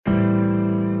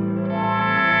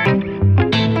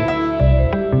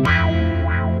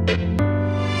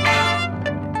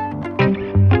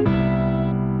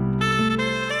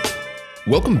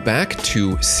Welcome back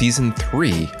to Season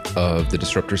 3 of the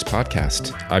Disruptors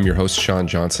Podcast. I'm your host, Sean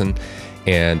Johnson,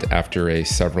 and after a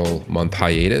several-month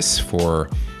hiatus for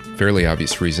fairly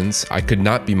obvious reasons, I could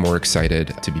not be more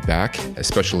excited to be back,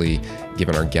 especially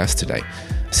given our guest today.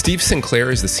 Steve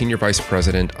Sinclair is the Senior Vice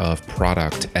President of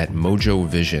Product at Mojo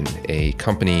Vision, a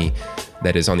company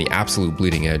that is on the absolute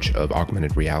bleeding edge of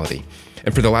augmented reality.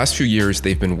 And for the last few years,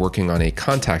 they've been working on a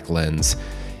contact lens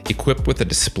equipped with a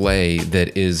display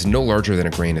that is no larger than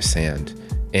a grain of sand.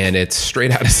 And it's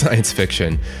straight out of science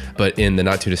fiction, but in the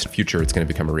not too distant future, it's going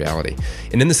to become a reality.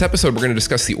 And in this episode, we're going to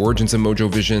discuss the origins of Mojo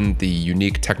Vision, the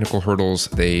unique technical hurdles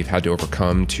they've had to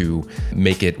overcome to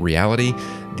make it reality,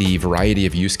 the variety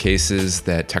of use cases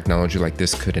that technology like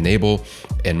this could enable,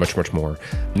 and much, much more.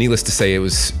 Needless to say, it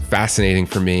was fascinating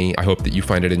for me. I hope that you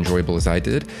find it enjoyable as I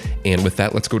did. And with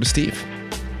that, let's go to Steve.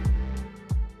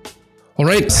 All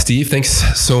right, Steve, thanks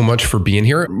so much for being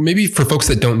here. Maybe for folks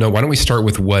that don't know, why don't we start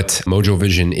with what Mojo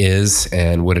Vision is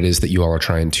and what it is that you all are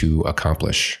trying to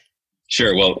accomplish?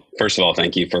 Sure. Well, first of all,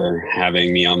 thank you for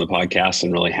having me on the podcast.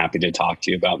 I'm really happy to talk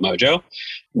to you about Mojo.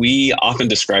 We often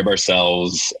describe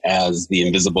ourselves as the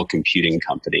invisible computing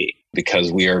company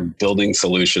because we are building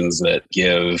solutions that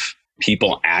give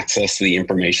people access to the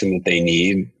information that they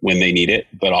need when they need it,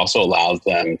 but also allows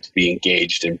them to be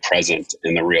engaged and present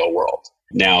in the real world.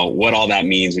 Now, what all that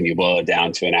means when you boil it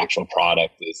down to an actual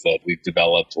product is that we've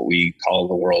developed what we call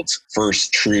the world's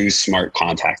first true smart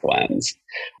contact lens.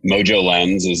 Mojo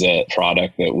Lens is a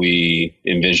product that we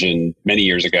envisioned many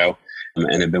years ago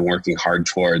and have been working hard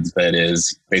towards, that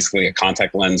is basically a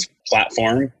contact lens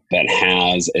platform that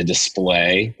has a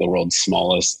display, the world's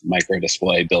smallest micro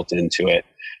display built into it,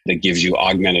 that gives you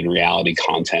augmented reality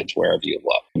content wherever you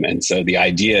look. And so the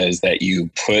idea is that you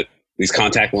put these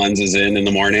contact lenses in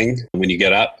the morning when you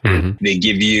get up. Mm-hmm. They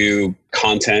give you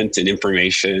content and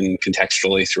information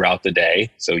contextually throughout the day,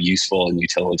 so useful and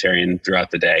utilitarian throughout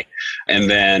the day. And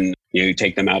then you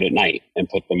take them out at night and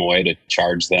put them away to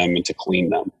charge them and to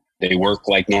clean them. They work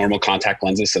like normal contact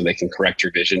lenses, so they can correct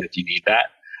your vision if you need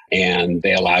that. And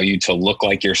they allow you to look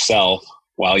like yourself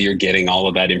while you're getting all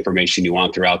of that information you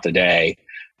want throughout the day.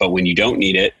 But when you don't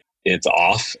need it, it's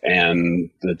off and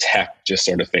the tech just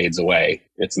sort of fades away.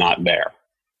 It's not there.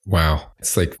 Wow.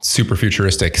 It's like super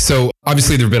futuristic. So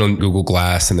obviously there've been on Google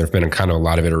Glass and there've been kind of a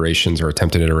lot of iterations or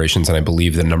attempted iterations. And I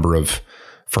believe the number of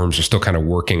firms are still kind of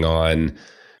working on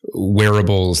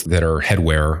wearables that are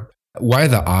headwear. Why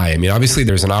the eye? I mean, obviously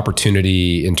there's an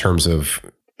opportunity in terms of,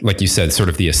 like you said, sort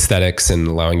of the aesthetics and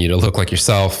allowing you to look like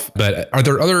yourself. But are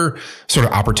there other sort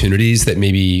of opportunities that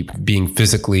maybe being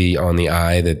physically on the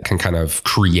eye that can kind of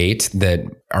create that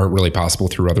aren't really possible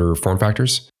through other form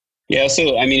factors? Yeah.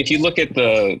 So, I mean, if you look at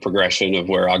the progression of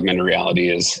where augmented reality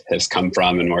has come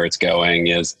from and where it's going,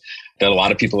 is that a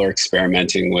lot of people are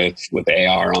experimenting with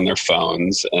AR on their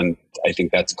phones. And I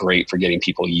think that's great for getting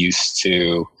people used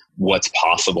to what's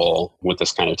possible with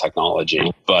this kind of technology.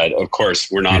 But of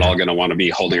course, we're not all going to want to be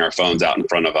holding our phones out in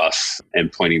front of us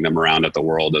and pointing them around at the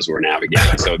world as we're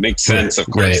navigating. So it makes sense, of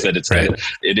course, that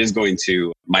it is going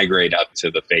to migrate up to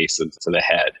the face and to the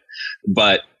head.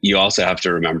 But you also have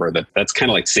to remember that that's kind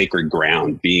of like sacred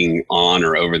ground, being on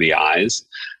or over the eyes.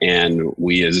 And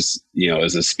we as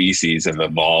a species have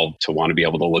evolved to want to be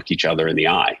able to look each other in the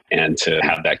eye and to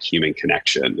have that human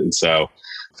connection. And so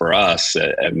for us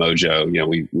at Mojo,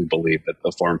 we believe that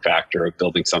the form factor of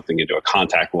building something into a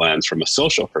contact lens from a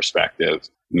social perspective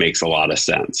makes a lot of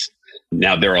sense.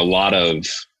 Now, there are a lot of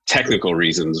technical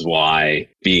reasons why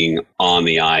being on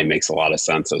the eye makes a lot of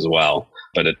sense as well.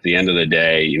 But at the end of the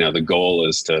day, the goal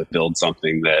is to build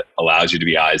something that allows you to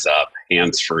be eyes up,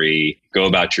 hands-free, go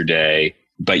about your day,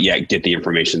 but yet get the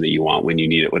information that you want when you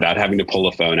need it without having to pull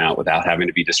a phone out, without having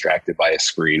to be distracted by a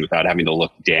screen, without having to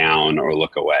look down or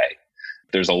look away.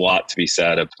 There's a lot to be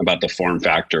said about the form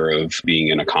factor of being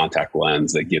in a contact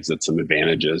lens that gives it some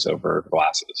advantages over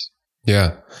glasses.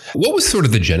 Yeah. What was sort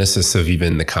of the genesis of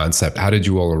even the concept? How did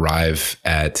you all arrive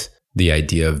at the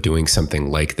idea of doing something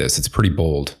like this? It's pretty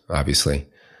bold, obviously.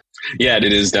 Yeah,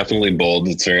 it is definitely bold.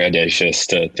 It's very audacious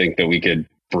to think that we could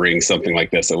bring something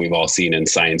like this that we've all seen in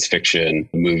science fiction,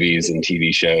 movies and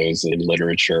TV shows and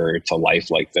literature to life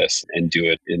like this and do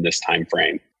it in this time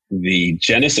frame. The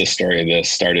genesis story of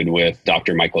this started with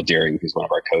Dr. Michael Deering, who's one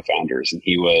of our co-founders, and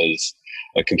he was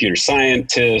a computer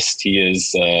scientist. He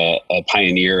is a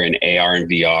pioneer in AR and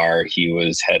VR. He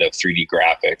was head of 3D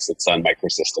graphics at Sun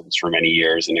Microsystems for many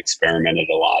years and experimented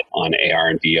a lot on AR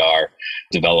and VR,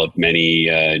 developed many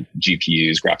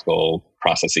GPUs, graphical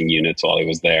processing units, while he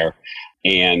was there.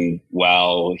 And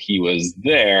while he was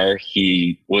there,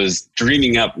 he was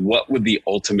dreaming up what would the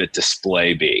ultimate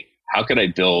display be? How could I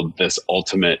build this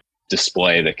ultimate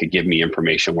display that could give me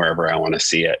information wherever I want to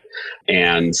see it.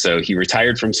 And so he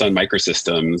retired from Sun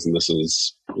Microsystems, and this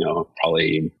was,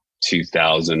 probably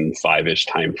 2005-ish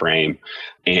time frame.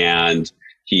 And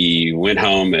he went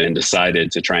home and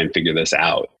decided to try and figure this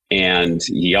out. And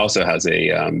he also has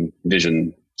a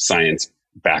vision science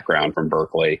background from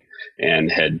Berkeley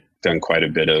and had done quite a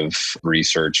bit of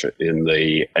research in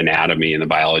the anatomy and the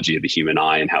biology of the human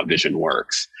eye and how vision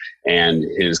works. And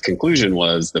his conclusion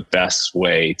was the best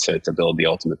way to build the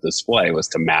ultimate display was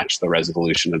to match the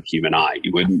resolution of the human eye.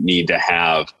 You wouldn't need to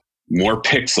have more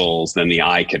pixels than the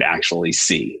eye could actually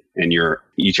see. And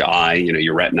each eye,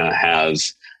 your retina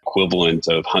has equivalent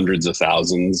of hundreds of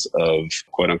thousands of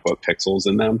quote unquote pixels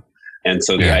in them. And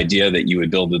so the idea that you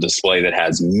would build a display that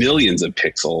has millions of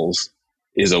pixels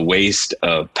is a waste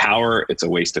of power. It's a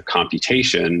waste of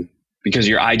computation because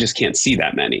your eye just can't see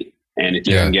that many. And if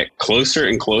you can get closer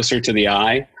and closer to the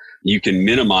eye, you can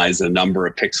minimize the number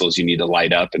of pixels you need to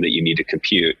light up and that you need to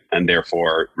compute, and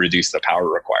therefore reduce the power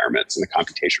requirements and the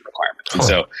computation requirements. And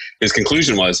so his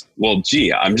conclusion was, well,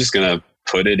 I'm just going to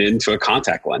put it into a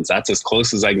contact lens. That's as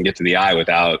close as I can get to the eye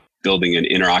without building an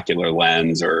interocular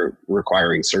lens or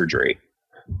requiring surgery.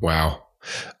 Wow.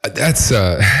 That's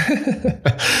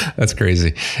that's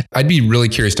crazy. I'd be really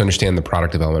curious to understand the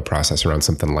product development process around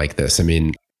something like this. I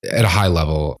mean, at a high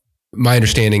level, my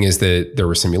understanding is that there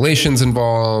were simulations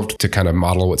involved to kind of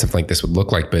model what something like this would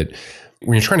look like. But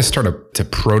when you're trying to start to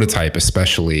prototype,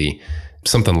 especially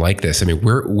something like this, I mean,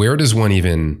 where does one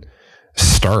even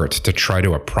start to try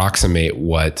to approximate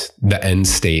what the end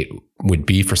state would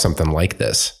be for something like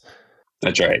this?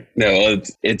 That's right. No,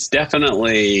 it's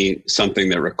definitely something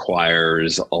that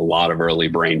requires a lot of early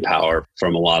brain power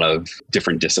from a lot of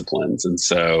different disciplines. And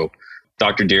so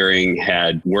Dr. Deering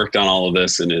had worked on all of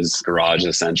this in his garage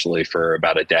essentially for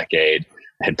about a decade,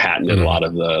 had patented a lot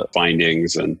of the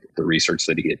findings and the research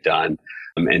that he had done.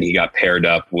 And he got paired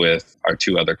up with our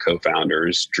two other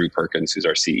co-founders, Drew Perkins, who's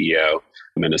our CEO,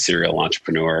 and a serial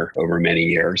entrepreneur over many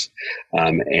years,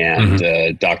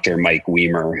 and Dr. Mike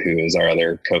Weimer, who is our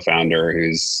other co-founder,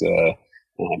 who's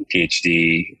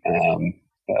PhD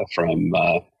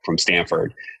from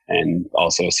Stanford and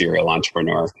also a serial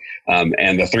entrepreneur.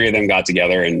 And the three of them got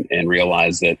together and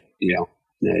realized that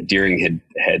Deering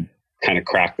had kind of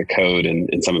cracked the code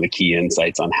and some of the key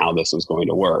insights on how this was going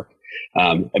to work.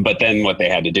 But then what they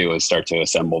had to do was start to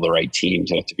assemble the right team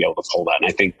to be able to pull that. And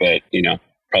I think that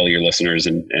probably your listeners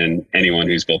and anyone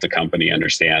who's built a company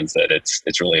understands that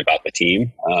it's really about the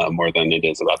team more than it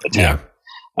is about the tech.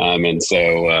 And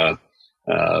so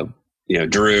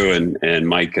Drew and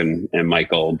Mike and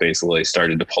Michael basically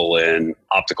started to pull in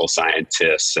optical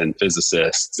scientists and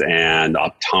physicists and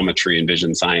optometry and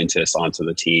vision scientists onto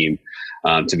the team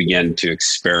to begin to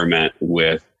experiment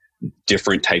with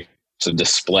different types of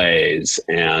displays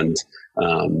and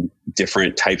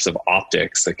different types of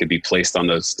optics that could be placed on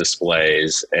those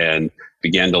displays, and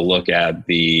began to look at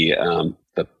the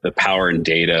power and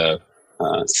data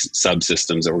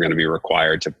subsystems that were going to be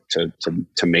required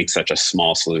to make such a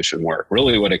small solution work.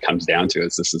 Really what it comes down to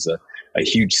is this is a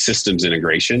huge systems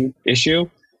integration issue,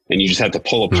 and you just have to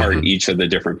pull apart each of the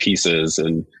different pieces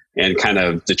and kind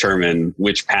of determine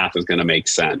which path is going to make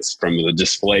sense. From the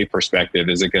display perspective,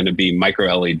 is it going to be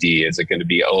micro LED? Is it going to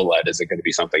be OLED? Is it going to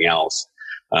be something else?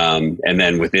 And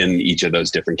then within each of those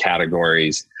different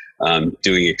categories,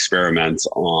 doing experiments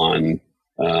on,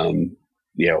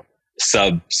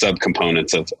 sub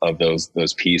components of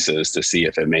those pieces to see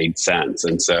if it made sense.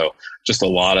 And so just a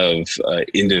lot of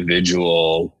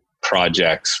individual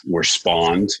projects were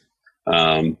spawned,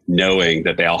 knowing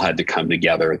that they all had to come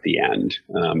together at the end.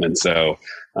 And so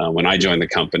when I joined the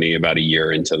company about a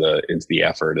year into the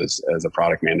effort as a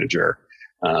product manager,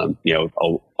 a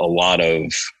lot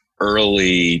of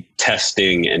early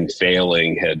testing and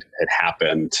failing had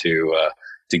happened to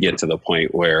get to the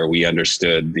point where we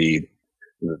understood the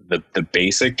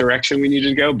basic direction we needed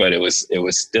to go, but it was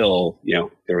still,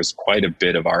 there was quite a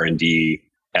bit of R&D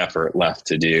effort left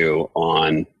to do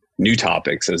on new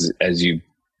topics as you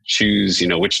choose,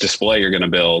 which display you're going to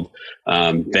build.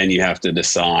 Then you have to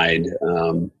decide,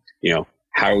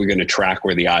 how are we going to track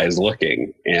where the eye is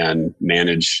looking and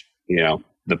manage,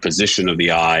 the position of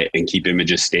the eye and keep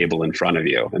images stable in front of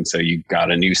you. And so you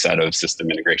got a new set of system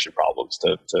integration problems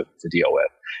to deal with.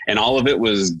 And all of it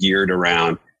was geared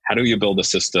around, how do you build a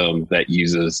system that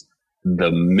uses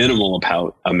the minimal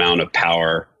amount of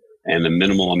power and the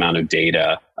minimal amount of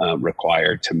data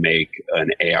required to make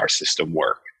an AR system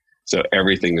work? So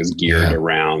everything is geared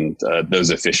around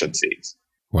those efficiencies.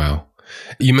 Wow.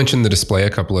 You mentioned the display a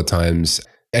couple of times.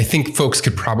 I think folks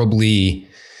could probably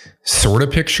sort of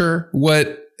picture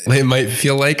what it might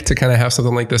feel like to kind of have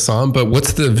something like this on, but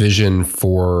what's the vision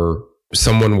for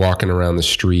someone walking around the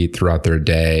street throughout their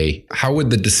day? How would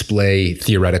the display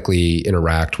theoretically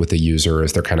interact with the user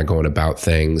as they're kind of going about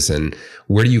things? And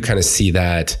where do you kind of see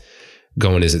that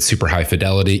going? Is it super high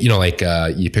fidelity? You know, like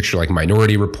you picture like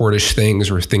Minority Report-ish things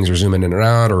where things are zooming in and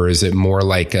out, or is it more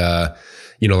like,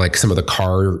 like some of the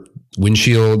car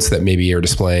windshields that maybe are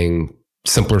displaying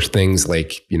simpler things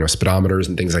like, speedometers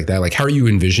and things like that? Like, how are you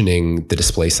envisioning the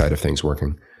display side of things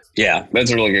working? Yeah,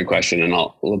 that's a really good question. And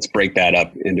let's break that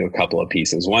up into a couple of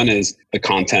pieces. One is the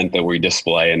content that we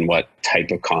display and what type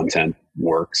of content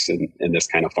works in this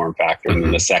kind of form factor. Mm-hmm. And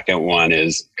then the second one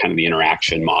is kind of the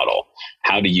interaction model.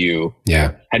 How do you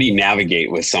navigate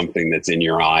with something that's in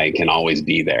your eye and can always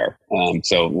be there?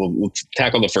 So we'll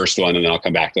tackle the first one, and then I'll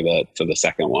come back to the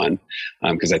second one,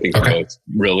 because I think they're both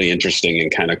really interesting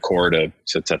and kind of core to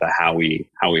how we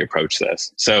approach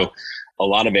this. So a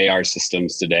lot of AR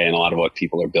systems today and a lot of what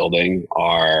people are building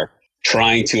are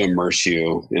trying to immerse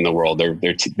you in the world.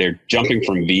 They're jumping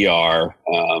from VR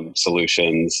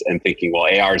solutions and thinking, well,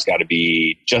 AR's got to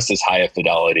be just as high a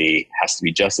fidelity, has to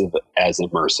be just as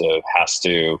immersive, has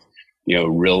to,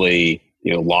 really,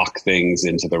 lock things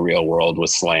into the real world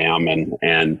with SLAM,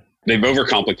 and they've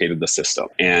overcomplicated the system.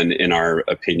 And in our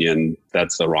opinion,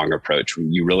 that's the wrong approach.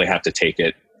 You really have to take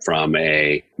it from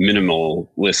a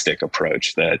minimalistic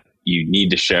approach that you need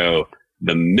to show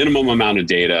the minimum amount of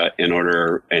data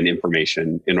and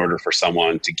information in order for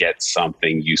someone to get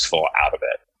something useful out of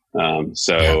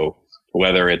it.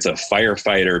 Whether it's a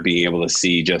firefighter being able to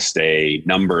see just a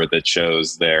number that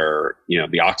shows their,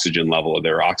 the oxygen level of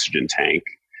their oxygen tank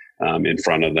in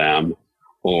front of them,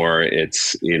 or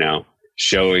it's,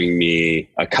 showing me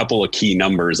a couple of key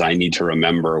numbers I need to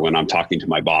remember when I'm talking to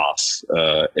my boss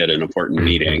at an important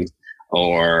meeting,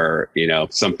 or,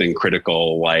 something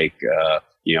critical like,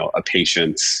 a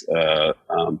patient's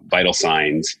vital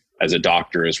signs as a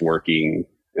doctor is working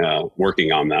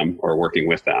on them or working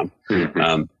with them.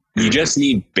 You just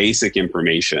need basic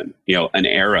information, an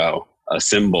arrow, a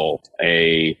symbol,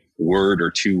 a word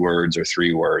or 2 words or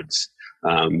 3 words,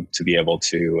 to be able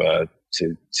to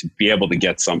be able to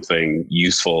get something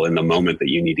useful in the moment that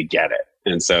you need to get it.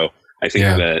 And so I think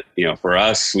that, for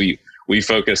us, we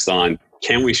focused on,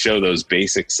 can we show those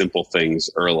basic, simple things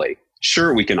early?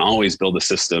 Sure, we can always build a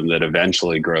system that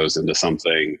eventually grows into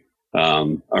something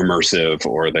immersive,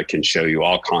 or that can show you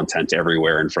all content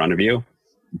everywhere in front of you.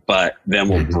 But then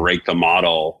we'll break the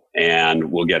model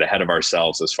and we'll get ahead of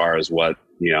ourselves as far as what,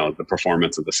 the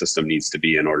performance of the system needs to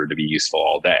be in order to be useful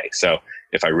all day. So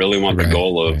if I really want the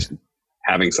goal of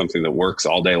having something that works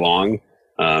all day long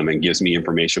and gives me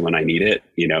information when I need it,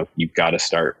 you've got to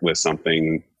start with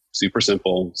something super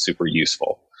simple, super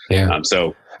useful.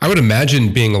 So I would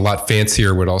imagine being a lot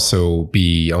fancier would also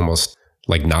be almost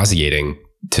like nauseating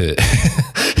to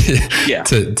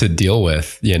to deal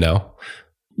with,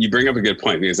 You bring up a good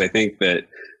point, because I think that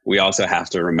we also have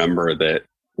to remember that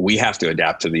we have to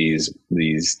adapt to these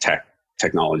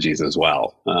technologies as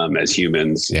well. As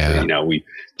humans, we've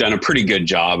done a pretty good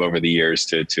job over the years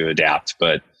to adapt,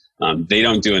 but they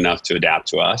don't do enough to adapt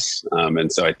to us.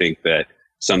 And so I think that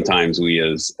sometimes we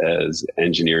as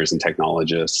engineers and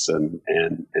technologists and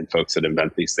folks that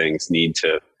invent these things need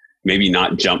to maybe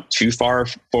not jump too far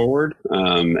forward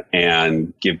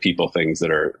and give people things that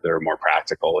are more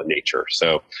practical in nature.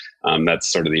 So that's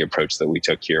sort of the approach that we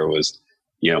took here was,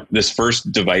 this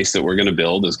first device that we're going to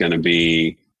build is going to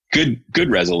be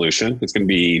good resolution. It's going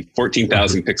to be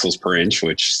 14,000 pixels per inch,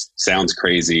 which sounds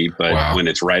crazy, but when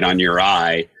it's right on your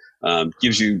eye,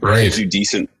 gives you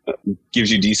decent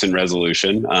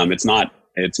resolution.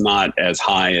 It's not as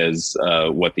high as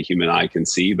what the human eye can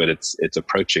see, but it's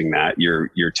approaching that.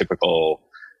 Your typical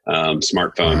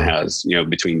smartphone has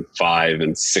between 500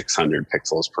 and 600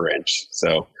 pixels per inch,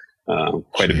 so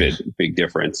quite a big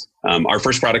difference. Our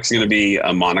first product is going to be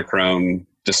a monochrome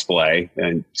display,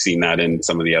 and seen that in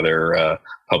some of the other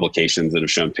publications that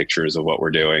have shown pictures of what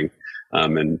we're doing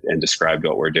and described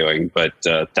what we're doing. But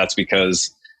that's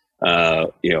because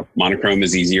monochrome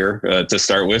is easier to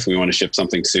start with. We want to ship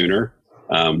something sooner.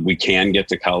 We can get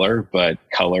to color, but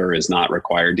color is not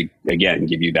required to, again,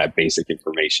 give you that basic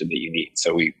information that you need.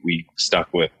 So we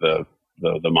stuck with the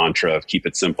mantra of keep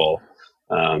it simple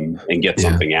and get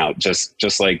something out.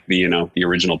 Just like the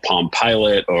original Palm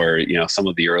Pilot, or some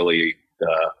of the early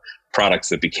products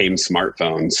that became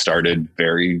smartphones started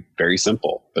very, very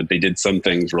simple, but they did some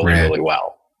things really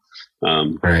well.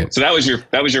 So that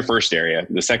was your first area.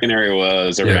 The second area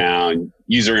was around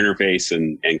user interface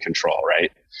and control,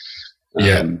 right?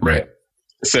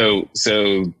 So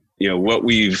what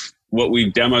we've what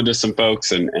we've demoed to some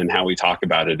folks and how we talk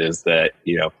about it is that,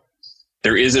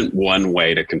 there isn't one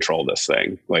way to control this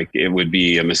thing. Like, it would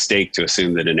be a mistake to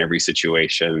assume that in every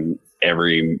situation,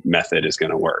 every method is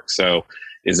going to work. So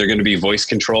is there going to be voice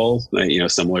control,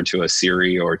 similar to a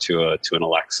Siri or to an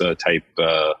Alexa type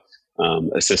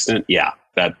assistant? Yeah,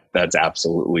 that's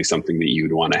absolutely something that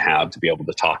you'd want to have to be able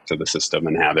to talk to the system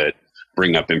and have it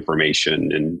bring up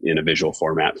information in a visual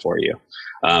format for you.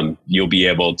 You'll be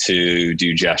able to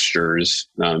do gestures,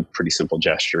 pretty simple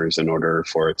gestures, in order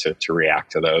for it to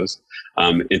react to those.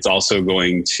 It's also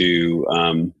going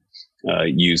to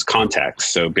use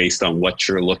context. So based on what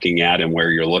you're looking at and where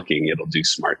you're looking, it'll do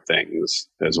smart things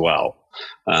as well.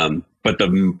 But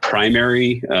the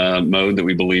primary mode that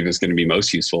we believe is going to be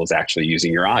most useful is actually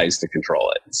using your eyes to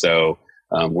control it. So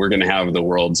we're going to have the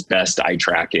world's best eye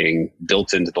tracking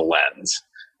built into the lens.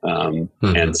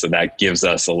 And so that gives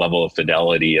us a level of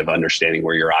fidelity of understanding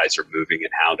where your eyes are moving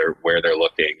and where they're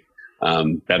looking,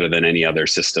 better than any other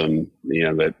system,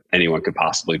 that anyone could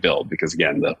possibly build, because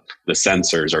again, the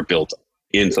sensors are built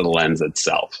into the lens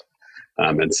itself.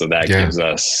 And so that gives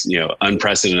us,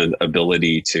 unprecedented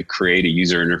ability to create a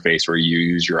user interface where you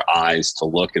use your eyes to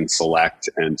look and select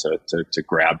and to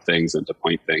grab things and to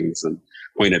point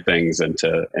at things and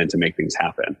to make things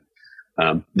happen.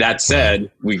 That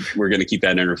said, we're going to keep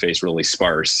that interface really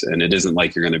sparse, and it isn't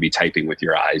like you're going to be typing with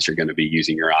your eyes. You're going to be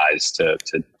using your eyes to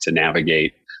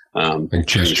navigate. Like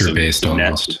gesture based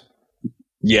almost.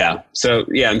 Yeah. So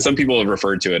and some people have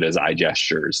referred to it as eye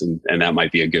gestures, and that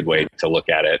might be a good way to look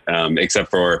at it.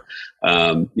 Except for,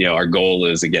 our goal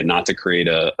is, again, not to create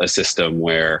a system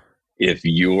where if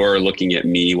you're looking at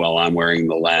me while I'm wearing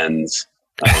the lens,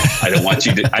 I don't want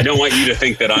you to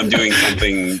think that I'm doing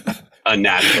something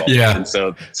unnatural. Yeah. And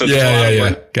so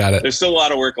got it. There's still a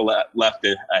lot of work left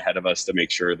ahead of us to make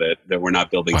sure that we're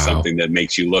not building something that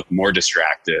makes you look more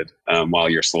distracted while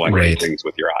you're selecting things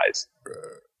with your eyes.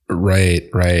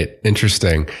 Right.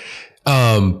 Interesting.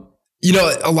 A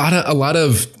lot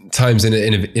of times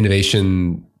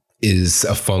innovation is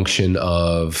a function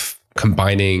of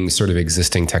combining sort of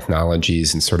existing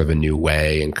technologies in sort of a new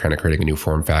way and kind of creating a new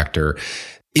form factor.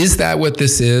 Is that what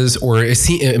this is? Or it's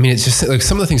just like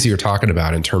some of the things that you're talking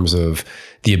about in terms of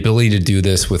the ability to do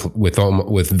this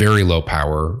with very low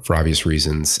power for obvious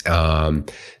reasons,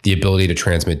 the ability to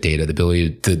transmit data, the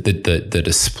ability to the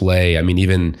display. I mean,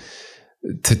 even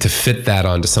to fit that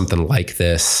onto something like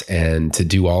this and to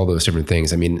do all those different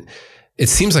things. I mean, it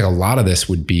seems like a lot of this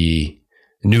would be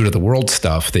new to the world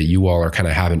stuff that you all are kind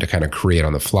of having to kind of create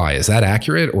on the fly. Is that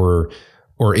accurate? Or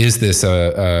is this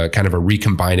a kind of a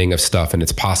recombining of stuff and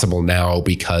it's possible now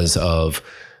because of,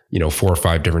 4 or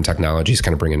 5 different technologies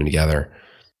kind of bringing them together?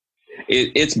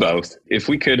 It's both. If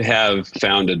we could have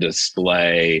found a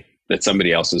display that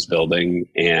somebody else was building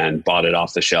and bought it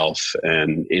off the shelf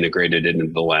and integrated it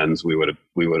into the lens, we would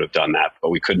have done that. But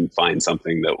we couldn't find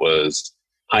something that was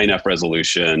high enough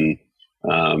resolution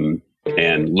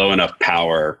and low enough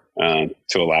power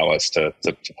to allow us to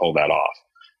pull that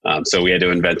off. So we had to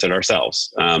invent it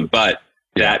ourselves. But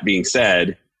that being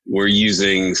said, we're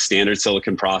using standard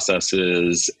silicon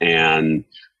processes and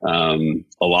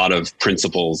a lot of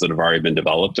principles that have already been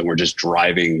developed, and we're just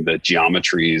driving the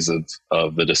geometries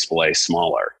of the display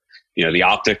smaller. The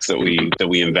optics that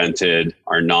we invented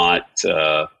are not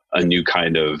a new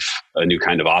kind of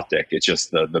optic. It's just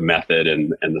the method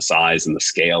and the size and the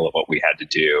scale of what we had to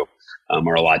do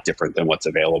are a lot different than what's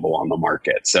available on the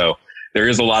market. So there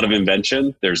is a lot of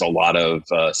invention. There's a lot of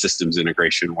systems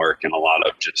integration work and a lot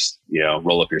of just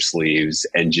roll up your sleeves,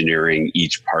 engineering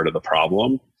each part of the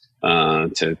problem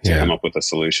to come up with a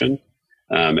solution,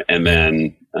 and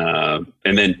then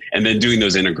doing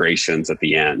those integrations at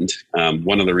the end.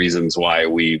 One of the reasons why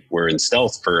we were in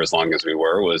stealth for as long as we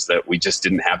were was that we just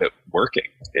didn't have it working,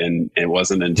 and it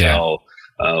wasn't until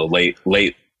late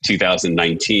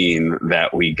 2019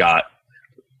 that we got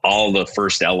all the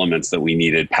first elements that we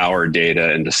needed, power,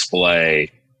 data, and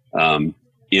display,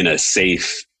 in a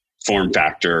safe form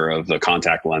factor of the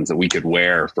contact lens that we could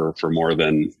wear for more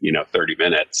than 30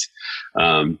 minutes,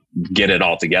 get it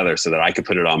all together so that I could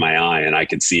put it on my eye and I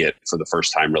could see it for the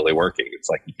first time really working. It's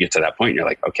like you get to that point and you're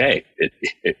like, okay,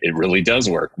 it really does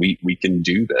work. We can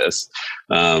do this.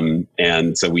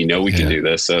 And so we know we can do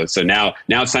this. So now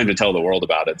it's time to tell the world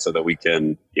about it so that we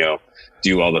can,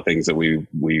 do all the things that we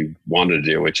wanted to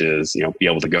do, which is, be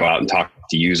able to go out and talk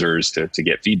to users to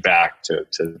get feedback,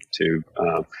 to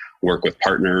work with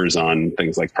partners on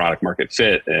things like product market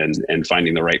fit and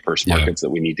finding the right first markets that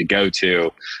we need to go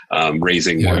to,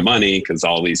 raising more money, because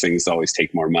all these things always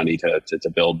take more money to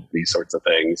build these sorts of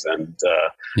things, and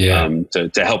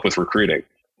to help with recruiting.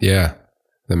 Yeah.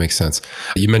 That makes sense.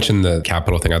 You mentioned the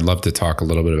capital thing. I'd love to talk a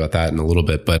little bit about that in a little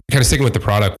bit, but kind of sticking with the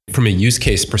product from a use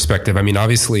case perspective. I mean,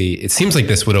 obviously it seems like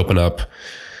this would open up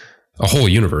a whole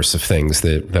universe of things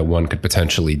that one could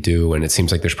potentially do. And it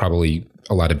seems like there's probably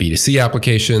a lot of B2C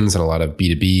applications and a lot of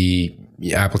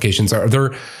B2B applications.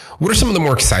 What are some of the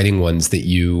more exciting ones that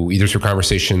you, either through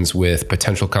conversations with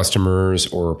potential customers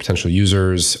or potential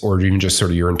users, or even just sort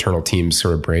of your internal teams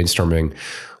sort of brainstorming,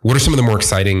 what are some of the more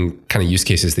exciting kind of use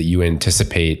cases that you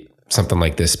anticipate something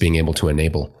like this being able to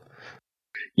enable?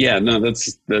 Yeah, no,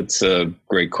 that's a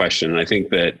great question. And I think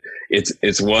that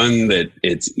it's one that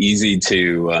it's easy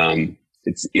to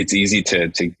it's easy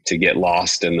to get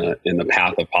lost in the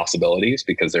path of possibilities,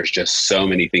 because there's just so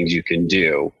many things you can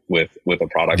do with a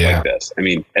product like this. I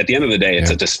mean, at the end of the day, it's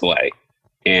a display,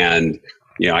 and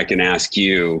I can ask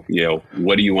you,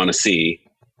 what do you want to see,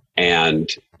 and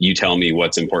you tell me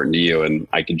what's important to you, and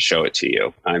I can show it to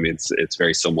you. I mean, it's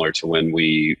very similar to when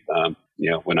we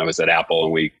when I was at Apple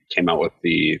and we came out with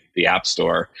the App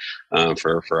Store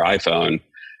for iPhone,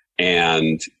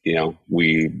 and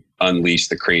we unleashed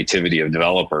the creativity of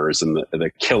developers, and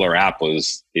the killer app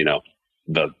was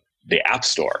the App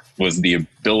Store was the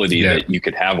ability that you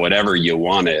could have whatever you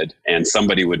wanted, and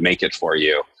somebody would make it for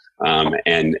you,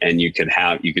 and you could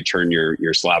turn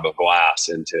your slab of glass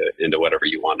into whatever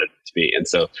you wanted it to be. And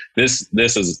so this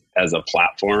is, as a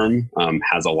platform,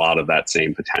 has a lot of that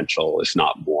same potential, if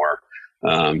not more.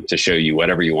 To show you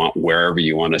whatever you want, wherever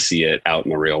you want to see it out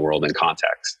in the real world in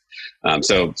context.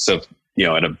 So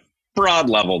at a broad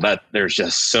level, that there's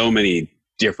just so many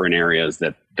different areas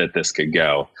that this could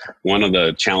go. One of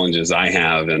the challenges I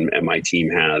have and my team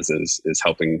has is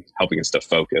helping us to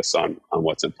focus on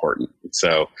what's important.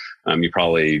 So you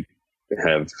probably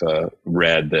have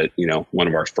read that one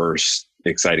of our first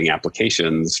exciting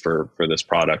applications for this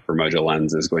product for Mojo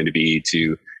Lens is going to be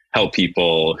to help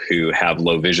people who have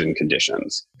low vision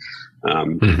conditions.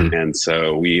 And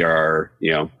so we are,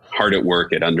 hard at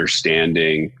work at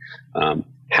understanding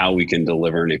how we can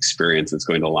deliver an experience that's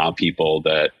going to allow people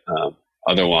that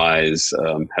otherwise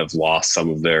have lost some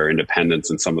of their independence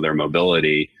and some of their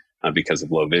mobility because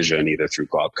of low vision, either through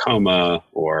glaucoma,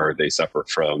 or they suffer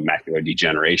from macular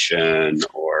degeneration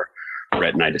or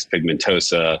retinitis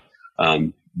pigmentosa.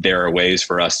 There are ways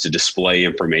for us to display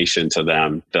information to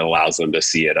them that allows them to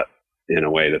see it in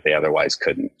a way that they otherwise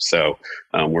couldn't. So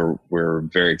we're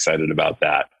very excited about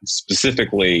that.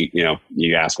 Specifically,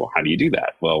 you ask, well, how do you do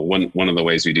that? Well, one of the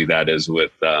ways we do that is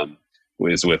with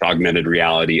augmented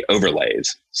reality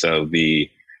overlays. So the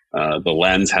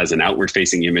lens has an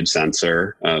outward-facing image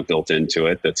sensor built into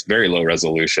it that's very low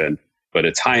resolution, but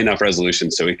it's high enough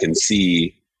resolution so it can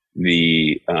see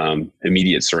the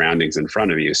immediate surroundings in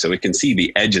front of you. So it can see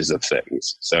the edges of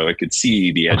things. So it could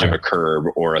see the edge of a curb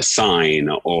or a sign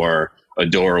or a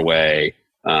doorway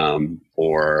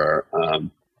or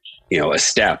a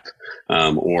step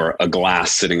or a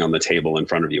glass sitting on the table in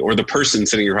front of you, or the person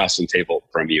sitting across the table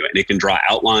from you. And it can draw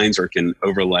outlines, or it can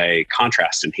overlay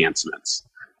contrast enhancements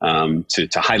to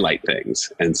highlight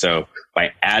things. And so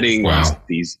by adding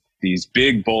these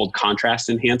big, bold contrast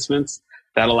enhancements,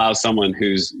 that allows someone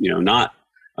who's not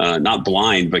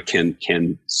blind but can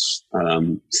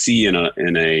see in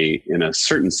a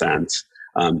certain sense,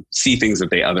 see things that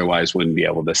they otherwise wouldn't be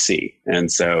able to see. And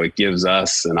so it gives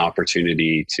us an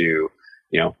opportunity to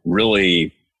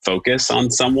really focus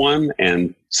on someone,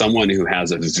 and someone who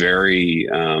has a very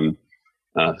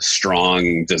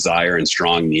strong desire and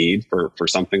strong need for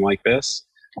something like this.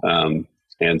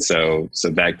 And so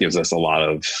that gives us a lot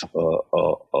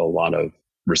of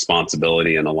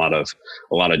responsibility and a lot of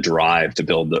drive to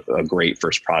build a great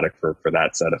first product for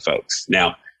that set of folks.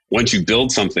 Now, once you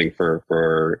build something for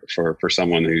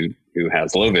someone who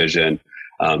has low vision,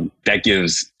 that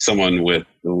gives someone with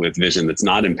vision that's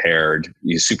not impaired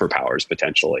use superpowers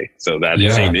potentially. So that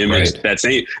same image,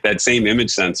 that same image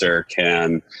sensor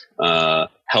can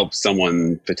help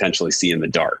someone potentially see in the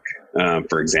dark.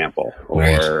 For example,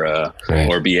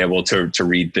 or be able to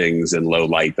read things in low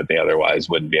light that they otherwise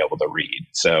wouldn't be able to read.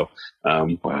 So,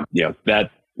 that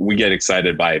we get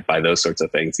excited by those sorts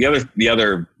of things. The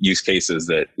other use cases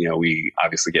that we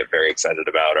obviously get very excited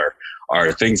about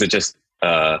are things that just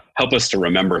help us to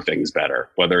remember things better.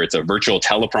 Whether it's a virtual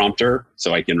teleprompter,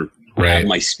 so I can have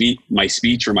my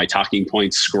speech or my talking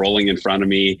points scrolling in front of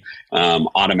me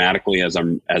automatically as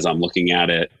I'm looking at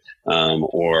it.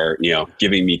 Or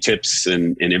giving me tips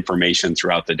and information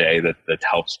throughout the day that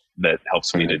helps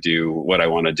me to do what I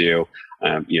want to do.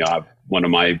 One of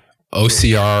my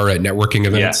OCR at networking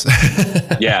events.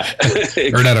 Yeah.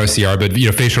 Or not OCR, but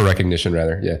facial recognition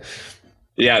rather. Yeah.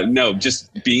 Yeah. No, just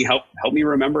help me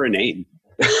remember a name.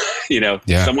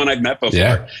 someone I've met before.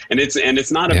 Yeah. And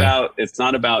it's not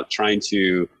about trying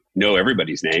to know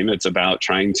everybody's name. It's about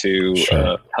trying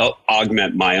to help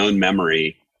augment my own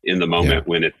memory in the moment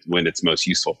when it's most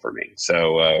useful for me.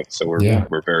 So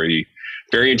we're very,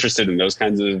 very interested in those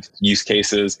kinds of use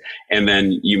cases. And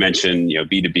then you mentioned,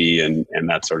 B2B and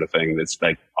that sort of thing. That's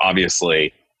like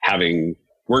obviously having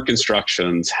work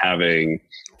instructions, having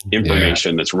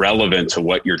information that's relevant to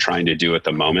what you're trying to do at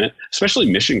the moment,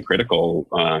 especially mission critical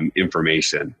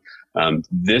information. One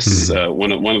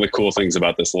of the cool things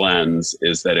about this lens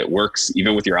is that it works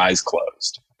even with your eyes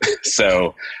closed.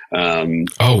 So,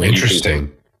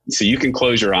 interesting. You can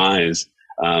close your eyes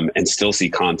and still see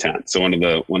content. So one of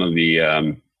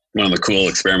the cool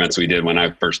experiments we did when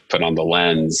I first put on the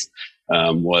lens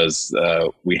was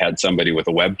we had somebody with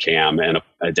a webcam and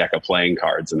a deck of playing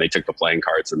cards, and they took the playing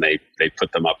cards and they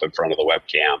put them up in front of the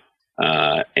webcam.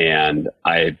 And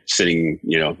I sitting,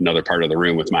 another part of the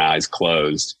room with my eyes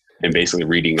closed and basically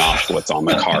reading off what's on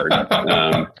the card.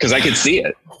 Cause I could see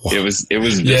it. It was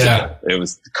visible. It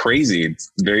was crazy.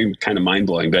 It's very kind of mind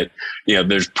blowing, but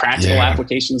there's practical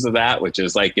applications of that, which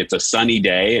is like, it's a sunny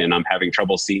day and I'm having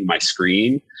trouble seeing my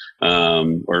screen,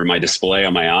 or my display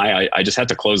on my eye. I just had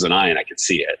to close an eye and I could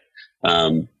see it.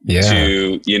 I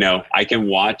can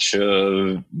watch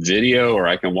a video or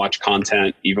I can watch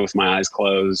content even with my eyes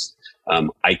closed.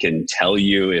 I can tell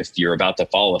you if you're about to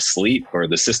fall asleep, or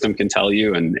the system can tell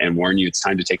you and warn you it's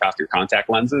time to take off your contact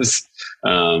lenses.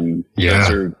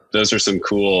 Those are some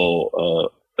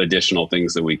cool additional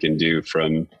things that we can do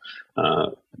from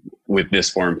with this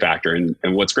form factor. And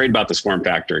what's great about this form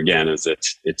factor, again, is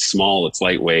it's small, it's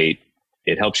lightweight,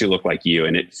 it helps you look like you,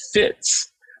 and it fits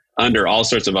under all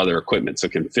sorts of other equipment. So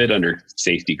it can fit under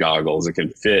safety goggles. It can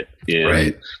fit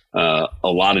in a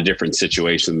lot of different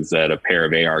situations that a pair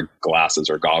of AR glasses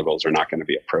or goggles are not going to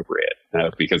be appropriate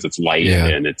because it's light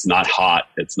and it's not hot.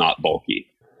 It's not bulky.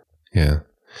 Yeah.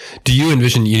 Do you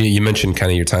envision, you mentioned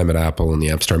kind of your time at Apple and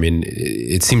the App Store. I mean,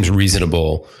 it seems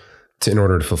reasonable in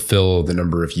order to fulfill the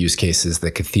number of use cases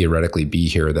that could theoretically be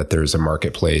here, that there's a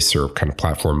marketplace or kind of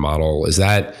platform model. Is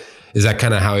that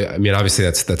kind of how, I mean, obviously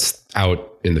that's out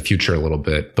in the future a little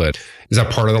bit, but is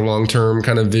that part of the long-term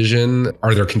kind of vision?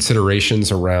 Are there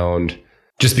considerations around,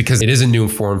 just because it is a new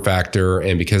form factor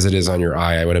and because it is on your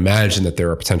eye, I would imagine that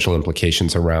there are potential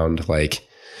implications around like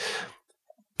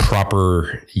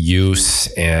proper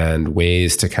use and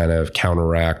ways to kind of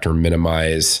counteract or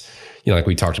minimize, like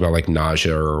we talked about, like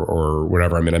nausea or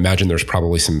whatever. I mean, I imagine there's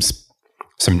probably some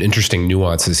interesting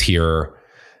nuances here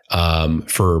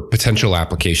for potential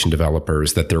application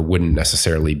developers that there wouldn't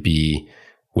necessarily be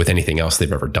with anything else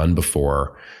they've ever done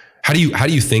before. How do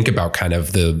you think about kind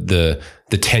of the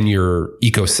 10-year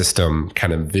ecosystem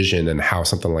kind of vision and how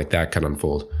something like that can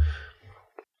unfold?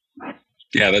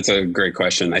 Yeah, that's a great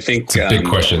question. I think it's a big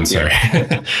question. Sorry.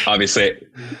 Obviously,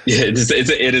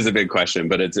 it is a big question,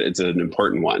 but it's an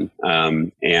important one.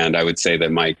 And I would say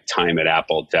that my time at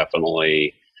Apple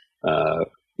definitely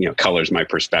colors my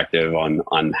perspective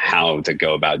on how to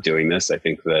go about doing this. I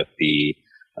think that the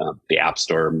App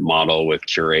Store model with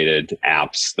curated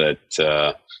apps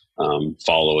that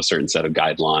follow a certain set of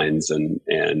guidelines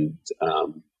and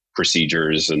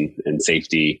procedures and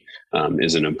safety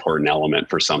is an important element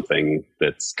for something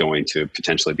that's going to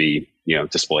potentially be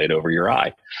displayed over your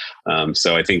eye.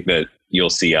 So I think that you'll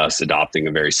see us adopting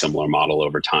a very similar model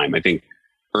over time. I think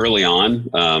early on,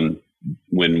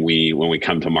 when we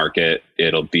come to market,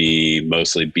 it'll be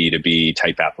mostly B2B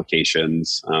type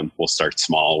applications. We'll start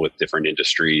small with different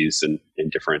industries and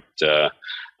different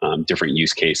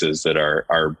use cases that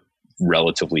are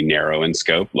relatively narrow in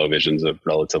scope. Low vision's a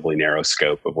relatively narrow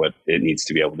scope of what it needs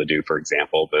to be able to do, for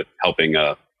example, but helping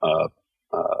a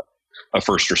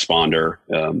first responder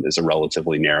is a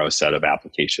relatively narrow set of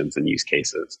applications and use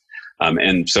cases.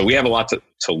 And so we have a lot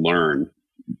to learn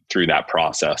through that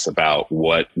process about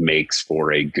what makes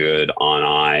for a good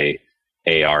on-eye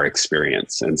AR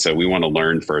experience. And so we want to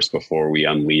learn first before we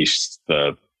unleash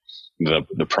the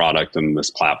product and this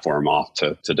platform off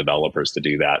to developers to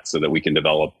do that, so that we can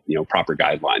develop proper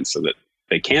guidelines so that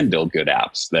they can build good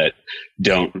apps that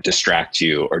don't distract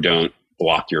you or don't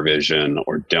block your vision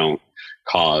or don't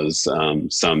cause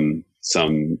some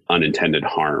unintended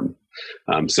harm.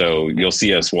 So you'll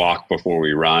see us walk before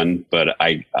we run, but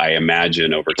I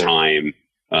imagine over time,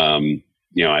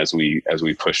 as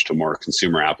we push to more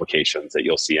consumer applications, that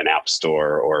you'll see an app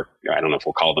store, or I don't know if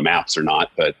we'll call them apps or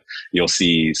not, but you'll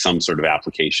see some sort of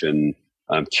application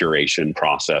curation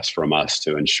process from us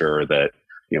to ensure that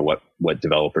what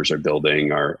developers are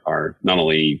building are not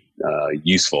only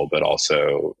useful but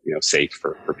also safe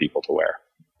for people to wear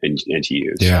and to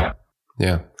use. Yeah.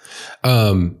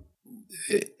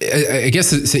 I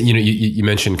guess, you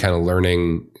mentioned kind of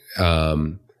learning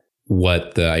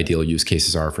what the ideal use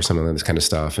cases are for some of this kind of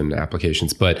stuff and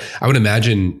applications. But I would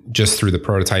imagine just through the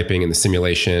prototyping and the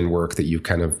simulation work that you've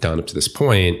kind of done up to this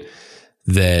point,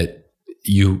 that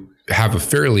you have a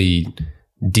fairly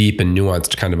deep and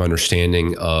nuanced kind of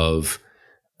understanding of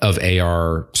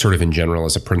AR sort of in general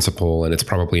as a principle, and it's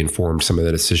probably informed some of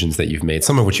the decisions that you've made,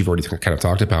 some of which you've already kind of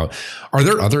talked about. Are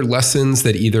there other lessons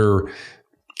that either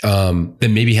that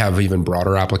maybe have even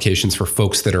broader applications for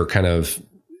folks that are kind of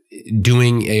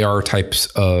doing AR types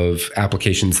of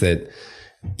applications that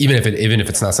even if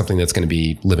it's not something that's going to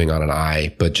be living on an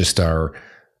eye, but just are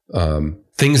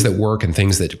things that work and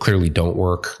things that clearly don't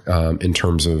work in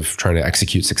terms of trying to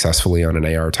execute successfully on an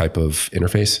AR type of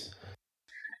interface?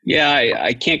 Yeah,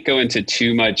 I can't go into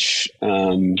too much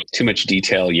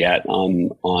detail yet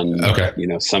on okay.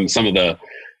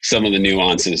 Some of the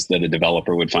nuances that a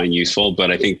developer would find useful,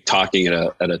 but I think talking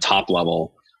at a top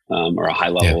level or a high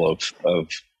level of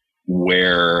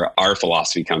where our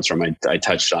philosophy comes from, I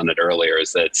touched on it earlier,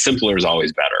 is that simpler is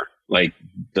always better. Like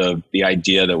the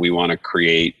idea that we want to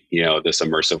create, this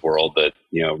immersive world that,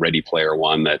 Ready Player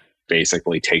One, that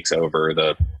basically takes over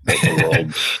the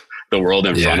world, the world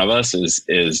in front of us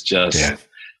is just,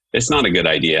 it's not a good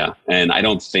idea. And I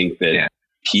don't think that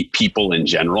people in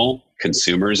general,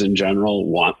 consumers in general,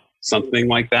 want something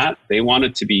like that. They want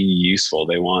it to be useful.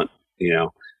 They want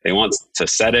to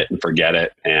set it and forget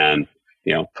it and,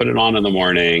 put it on in the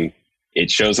morning. It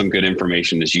shows them good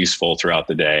information is useful throughout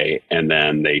the day, and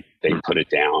then they put it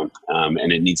down,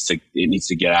 and it needs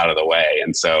to get out of the way.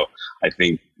 And so I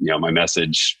think my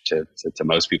message to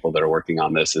most people that are working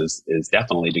on this is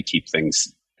definitely to keep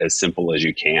things as simple as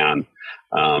you can,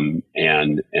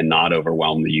 and not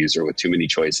overwhelm the user with too many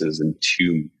choices and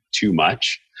too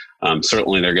much.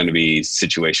 Certainly, there are going to be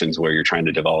situations where you're trying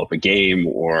to develop a game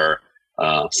or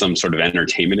some sort of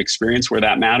entertainment experience where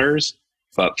that matters.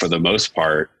 But for the most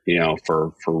part,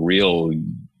 for real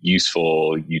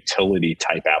useful utility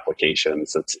type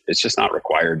applications, it's just not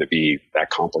required to be that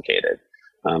complicated.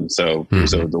 So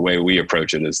the way we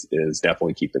approach it is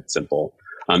definitely keep it simple.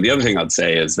 The other thing I'd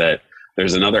say is that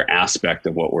there's another aspect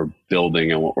of what we're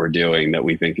building and what we're doing that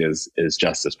we think is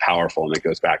just as powerful, and it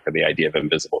goes back to the idea of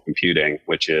invisible computing,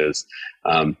 which is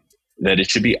that it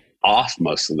should be off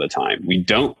most of the time. We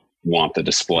don't want the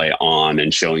display on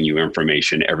and showing you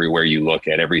information everywhere you look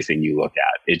at, everything you look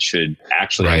at. It should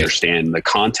actually understand the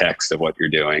context of what you're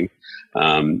doing,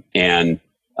 and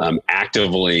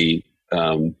actively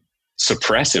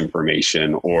suppress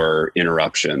information or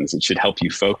interruptions. It should help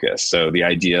you focus. So the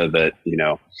idea that,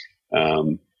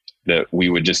 that we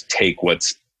would just take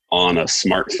what's on a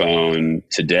smartphone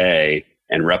today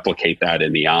and replicate that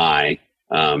in the eye,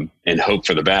 and hope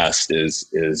for the best is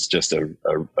just a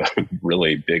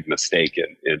really big mistake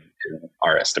in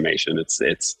our estimation.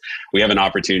 We have an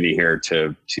opportunity here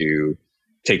to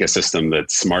take a system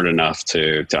that's smart enough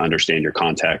to understand your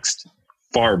context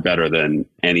far better than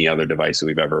any other device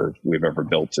we've ever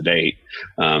built to date,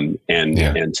 and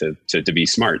to be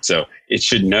smart. So it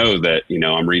should know that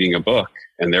I'm reading a book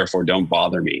and therefore don't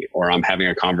bother me, or I'm having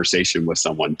a conversation with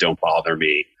someone, don't bother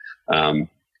me,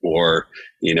 or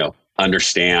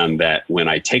understand that when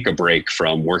I take a break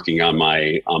from working on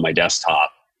my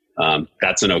desktop,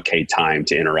 that's an okay time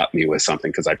to interrupt me with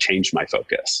something because I've changed my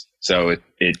focus. So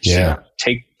it should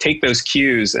take those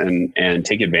cues and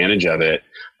take advantage of it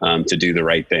to do the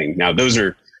right thing. Now, those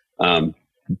are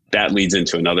that leads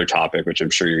into another topic, which I'm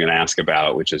sure you're going to ask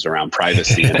about, which is around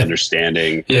privacy and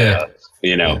understanding,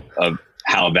 of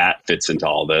how that fits into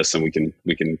all this, and we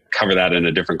can cover that in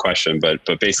a different question. But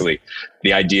basically,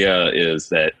 the idea is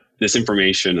that this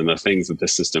information and the things that the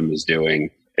system is doing,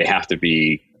 they have to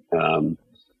be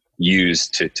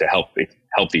used to help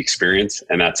the experience,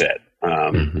 and that's it.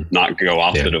 Not go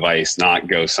off the device, not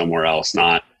go somewhere else,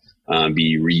 not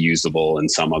be reusable in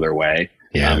some other way.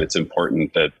 It's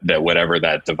important that whatever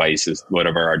our device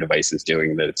is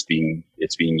doing, that it's being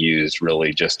used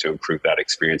really just to improve that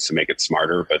experience, to make it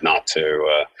smarter, but not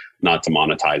to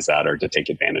monetize that or to take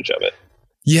advantage of it.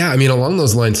 Yeah, I mean, along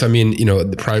those lines,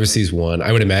 the privacy is one.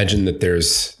 I would imagine that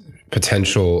there's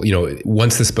potential,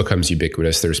 once this becomes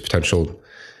ubiquitous, there's potential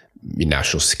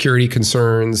national security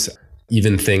concerns,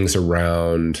 even things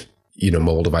around,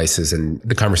 mobile devices and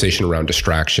the conversation around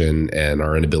distraction and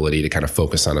our inability to kind of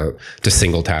focus on a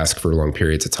single task for long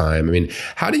periods of time. I mean,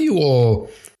 how do you all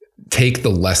take the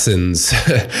lessons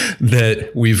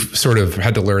that we've sort of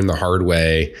had to learn the hard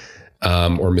way,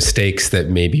 or mistakes that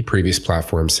maybe previous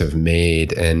platforms have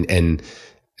made, and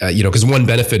because one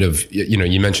benefit of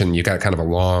you mentioned you got kind of a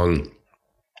long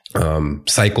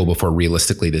cycle before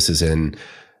realistically this is in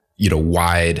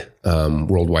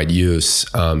worldwide use.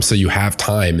 So you have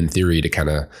time in theory to kind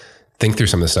of think through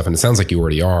some of this stuff. And it sounds like you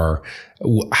already are.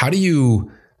 How do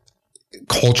you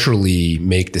culturally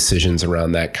make decisions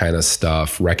around that kind of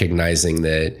stuff, recognizing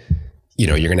that,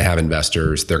 you're going to have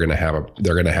investors, they're going to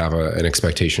have an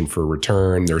expectation for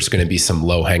return. There's going to be some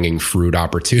low hanging fruit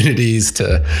opportunities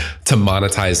to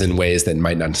monetize in ways that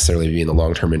might not necessarily be in the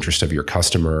long-term interest of your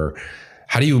customer.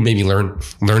 How do you maybe learn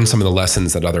some of the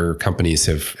lessons that other companies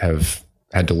have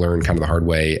had to learn kind of the hard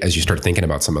way as you start thinking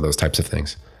about some of those types of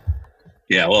things?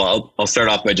 Yeah, well, I'll start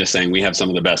off by just saying we have some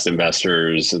of the best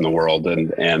investors in the world,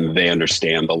 and they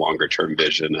understand the longer term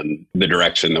vision and the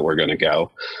direction that we're going to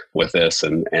go with this,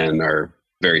 and are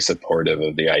very supportive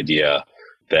of the idea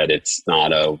that it's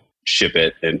not a ship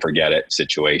it and forget it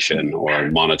situation or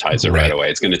monetize it right away.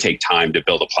 It's going to take time to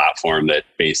build a platform that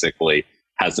basically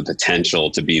has the potential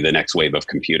to be the next wave of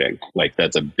computing. Like,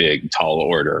 that's a big, tall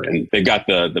order, and they've got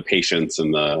the patience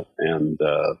and the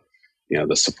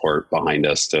support behind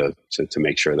us to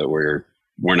make sure that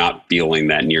we're not feeling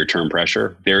that near-term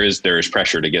pressure. There is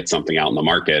pressure to get something out in the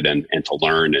market and to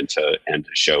learn and to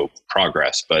show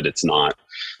progress, but it's not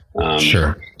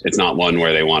it's not one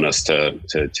where they want us to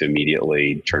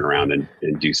immediately turn around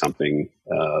and do something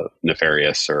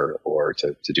nefarious or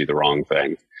to do the wrong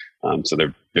thing. So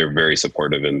they're very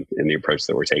supportive in the approach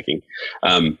that we're taking.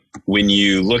 When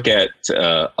you look at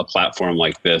a platform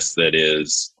like this that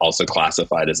is also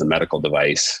classified as a medical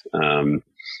device,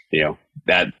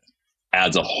 that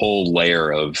adds a whole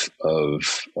layer of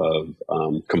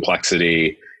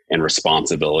complexity and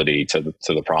responsibility to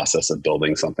the process of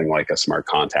building something like a smart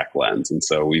contact lens. And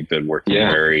so we've been working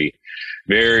very,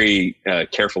 very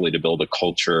carefully to build a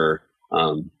culture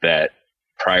that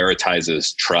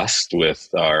prioritizes trust with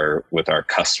our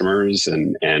customers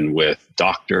and with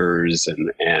doctors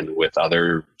and with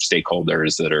other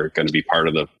stakeholders that are going to be part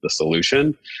of the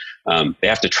solution. They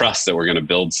have to trust that we're going to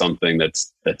build something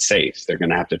that's safe. They're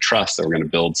going to have to trust that we're going to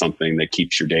build something that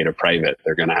keeps your data private.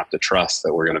 They're going to have to trust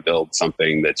that we're going to build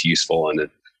something that's useful and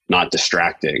not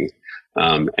distracting.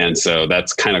 And so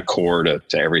that's kind of core to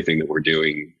everything that we're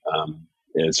doing,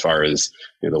 as far as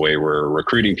the way we're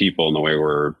recruiting people and the way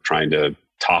we're trying to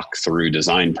talk through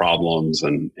design problems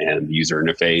and user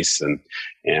interface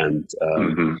and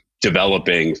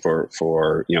developing for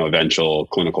eventual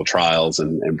clinical trials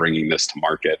and bringing this to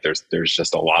market. There's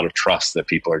just a lot of trust that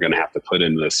people are going to have to put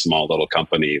into this small little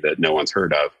company that no one's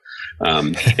heard of.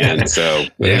 And so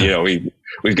we've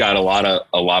got a lot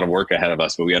of work ahead of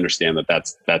us, but we understand that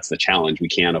that's the challenge. We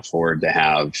can't afford to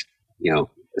have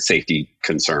safety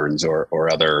concerns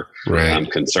or other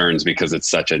concerns, because it's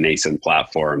such a nascent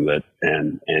platform that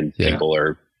and people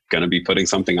are going to be putting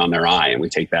something on their eye, and we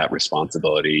take that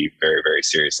responsibility very, very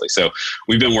seriously. So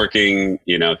we've been working,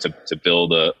 to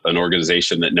build an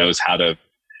organization that knows how to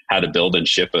build and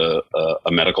ship a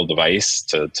medical device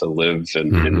to live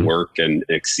and work and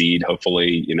exceed,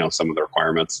 hopefully, some of the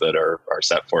requirements that are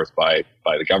set forth by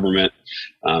the government,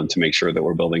 to make sure that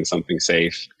we're building something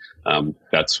safe.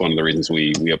 That's one of the reasons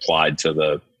we applied to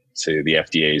the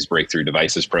FDA's Breakthrough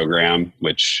Devices Program,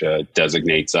 which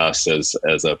designates us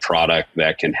as a product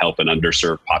that can help an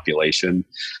underserved population,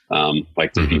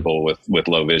 like the people with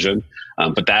low vision.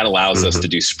 But that allows us to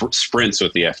do sprints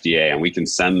with the FDA, and we can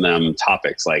send them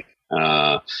topics like,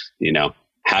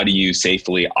 how do you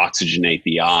safely oxygenate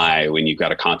the eye when you've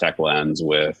got a contact lens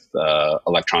with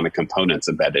electronic components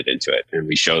embedded into it? And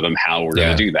we show them how we're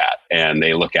going to do that. And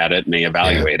they look at it and they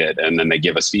evaluate it, and then they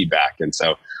give us feedback. And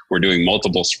so we're doing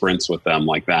multiple sprints with them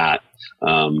like that,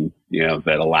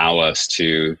 that allow us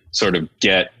to sort of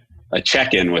get a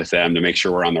check-in with them to make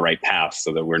sure we're on the right path,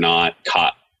 so that we're not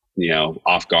caught,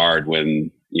 off guard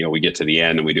when we get to the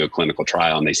end and we do a clinical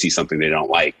trial and they see something they don't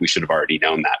like. We should have already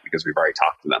known that because we've already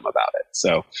talked to them about it.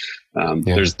 So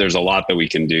there's a lot that we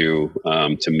can do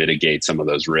to mitigate some of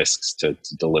those risks to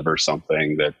deliver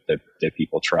something that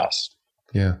people trust.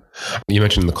 Yeah. You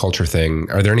mentioned the culture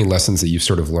thing. Are there any lessons that you've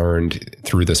sort of learned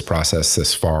through this process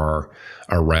this far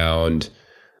around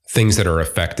things that are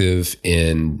effective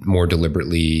in more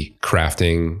deliberately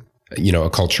crafting a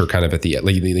culture kind of at the,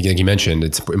 like you mentioned,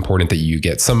 it's important that you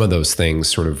get some of those things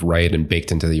sort of right and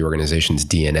baked into the organization's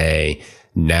DNA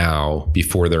now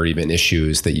before there are even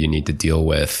issues that you need to deal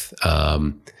with.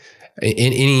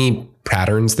 Any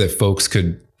patterns that folks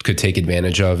could take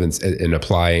advantage of and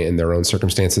apply in their own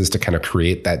circumstances to kind of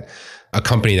create a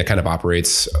company that kind of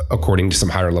operates according to some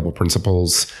higher level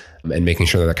principles, and making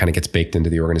sure that kind of gets baked into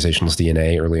the organization's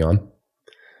DNA early on?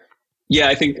 Yeah,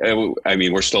 I think,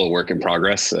 we're still a work in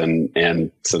progress.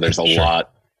 And so there's a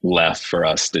lot left for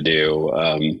us to do.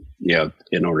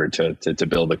 In order to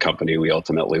build the company we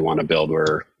ultimately want to build.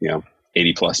 We're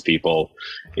 80 plus people,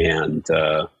 and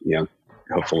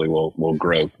hopefully we'll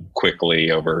grow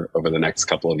quickly over the next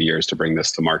couple of years to bring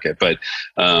this to market. But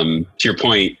to your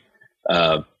point,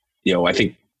 I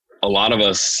think a lot of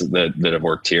us that have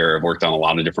worked here have worked on a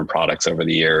lot of different products over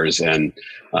the years, and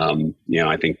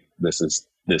I think this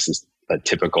is a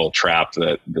typical trap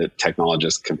that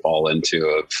technologists can fall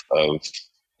into of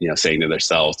saying to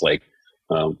themselves, like,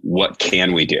 what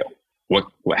can we do?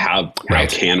 How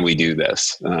can we do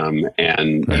this?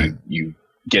 You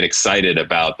get excited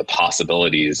about the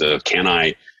possibilities of, can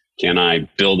I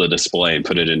build a display and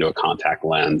put it into a contact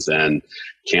lens? And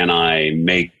can I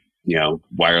make,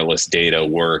 wireless data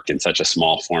work in such a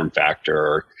small form factor?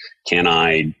 Or can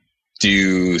I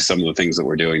do some of the things that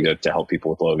we're doing to help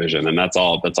people with low vision? And that's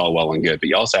all well and good. But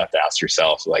you also have to ask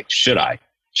yourself, like, should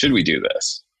we do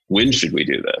this? When should we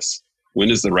do this? When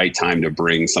is the right time to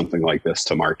bring something like this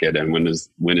to market? And when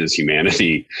is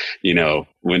humanity, when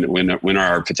are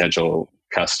our potential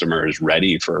customers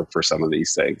ready for some of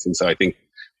these things? And so I think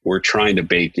we're trying to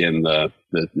bake in the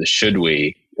should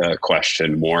we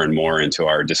question more and more into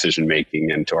our decision making,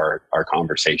 into our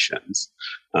conversations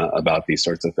about these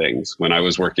sorts of things. When I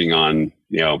was working on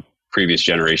previous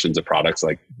generations of products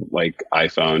like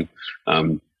iPhone,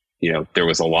 there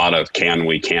was a lot of can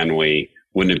we,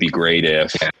 wouldn't it be great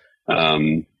if,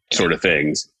 sort of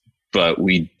things, but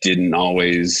we didn't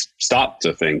always stop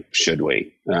to think, should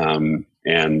we? And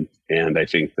I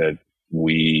think that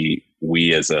we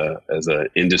as a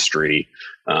industry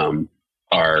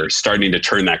are starting to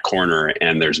turn that corner,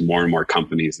 and there's more and more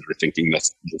companies that are thinking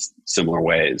this similar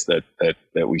ways, that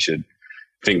we should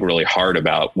think really hard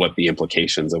about what the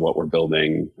implications of what we're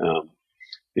building.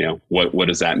 What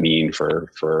does that mean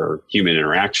for human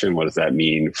interaction? What does that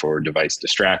mean for device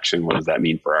distraction? What does that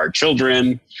mean for our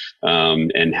children,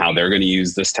 and how they're going to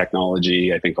use this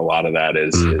technology? I think a lot of that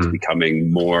is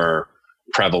becoming more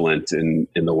prevalent in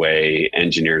the way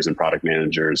engineers and product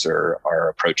managers are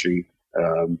approaching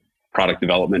product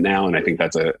development now. And I think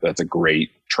that's a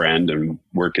great trend, and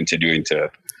we're continuing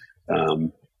to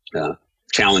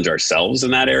challenge ourselves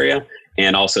in that area,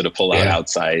 and also to pull out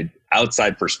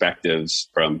outside perspectives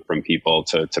from people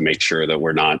to make sure that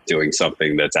we're not doing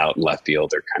something that's out in left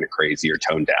field or kind of crazy or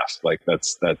tone deaf. Like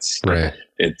that's right.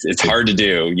 It's hard to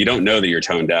do. You don't know that you're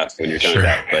tone deaf when you're tone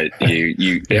deaf, but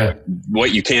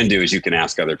what you can do is you can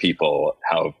ask other people,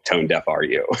 how tone deaf are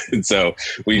you? And so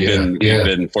we've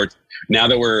been fortunate. Now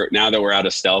that we're out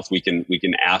of stealth, we can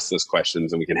ask those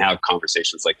questions, and we can have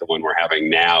conversations like the one we're having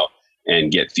now,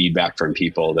 and get feedback from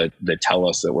people that tell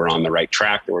us that we're on the right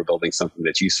track, that we're building something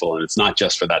that's useful. And it's not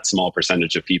just for that small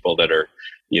percentage of people that are,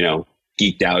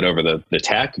 geeked out over the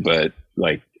tech, but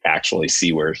like actually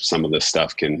see where some of this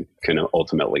stuff can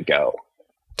ultimately go.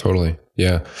 Totally.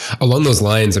 Yeah. Along those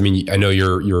lines, I mean, I know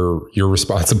you're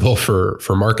responsible for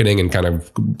marketing and kind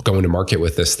of going to market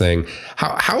with this thing.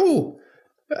 How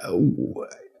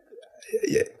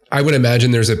I would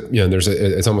imagine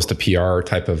it's almost a PR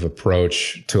type of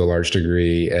approach to a large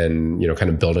degree, and, kind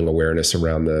of building awareness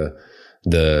around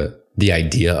the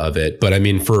idea of it. But I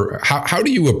mean, how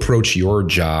do you approach your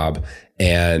job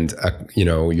and,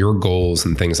 your goals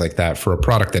and things like that for a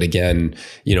product that, again,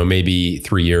 maybe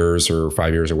 3 years or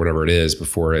 5 years or whatever it is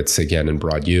before it's again in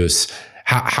broad use?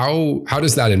 How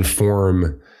does that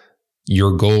inform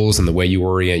your goals and the way you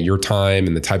orient your time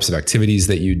and the types of activities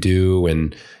that you do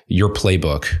and your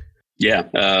playbook? Yeah.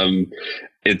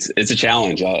 It's a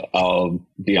challenge. I'll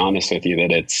be honest with you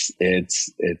that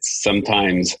it's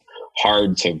sometimes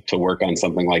hard to work on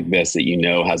something like this that,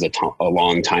 has a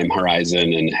long time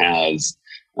horizon and has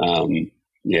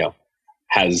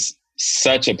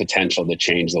such a potential to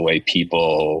change the way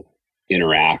people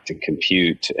interact and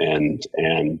compute and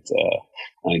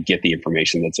get the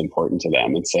information that's important to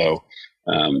them. And so,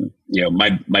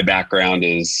 my background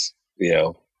is,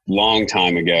 long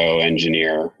time ago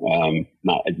engineer.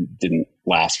 It didn't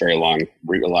last very long.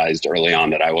 Realized early on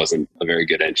that I wasn't a very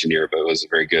good engineer, but was a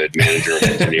very good manager of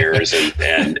engineers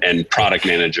and product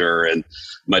manager, and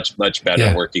much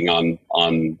better working on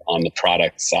the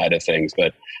product side of things.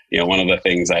 But one of the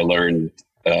things I learned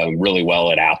really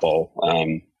well at Apple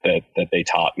that they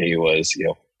taught me was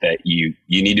that you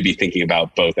need to be thinking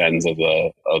about both ends of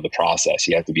the process.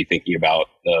 You have to be thinking about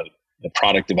the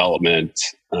product development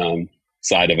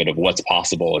side of it, of what's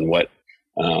possible and what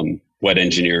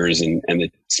engineers and the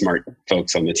smart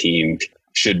folks on the team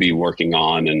should be working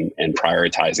on and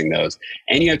prioritizing those.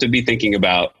 And you have to be thinking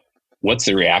about what's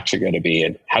the reaction going to be,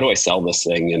 and how do I sell this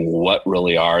thing, and what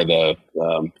really are the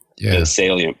the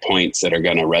salient points that are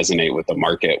going to resonate with the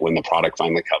market when the product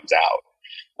finally comes out.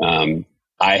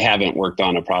 I haven't worked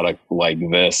on a product like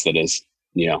this that is,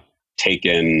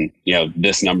 taken,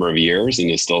 this number of years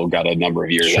and has still got a number of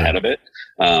years ahead of it.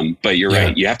 But you're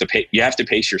right. You have to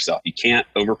pace yourself. You can't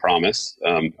overpromise.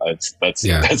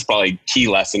 That's probably a key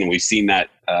lesson. And we've seen that,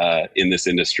 in this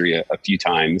industry a few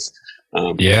times,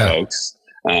 for folks.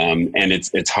 And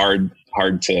it's hard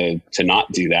to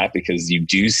not do that, because you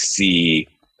do see,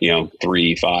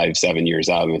 3, 5, 7 years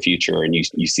out in the future, and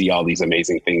you see all these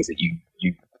amazing things that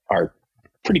you are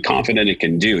pretty confident it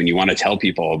can do, and you want to tell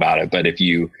people about it. But if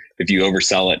you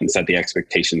oversell it and set the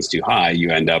expectations too high, you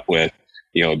end up with,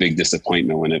 a big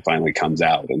disappointment when it finally comes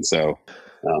out. And so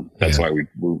that's why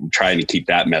we're trying to keep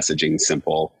that messaging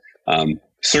simple.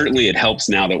 Certainly it helps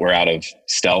now that we're out of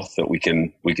stealth, that we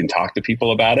can talk to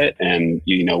people about it, and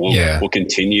we'll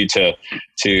continue to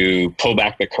pull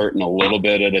back the curtain a little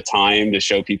bit at a time to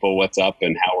show people what's up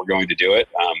and how we're going to do it.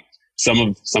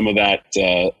 Some of that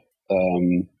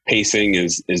pacing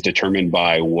is determined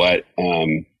by what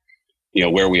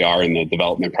where we are in the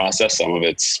development process. Some of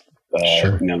it's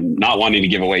not wanting to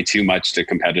give away too much to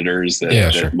competitors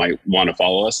that might want to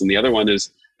follow us, and the other one is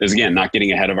again not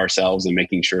getting ahead of ourselves and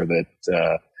making sure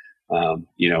that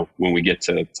when we get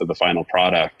to the final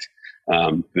product,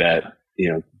 that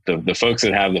the folks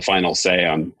that have the final say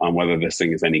on whether this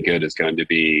thing is any good is going to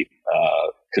be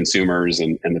consumers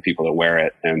and the people that wear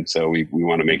it. And so we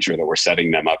want to make sure that we're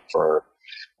setting them up for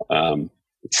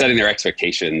setting their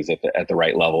expectations at the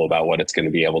right level about what it's going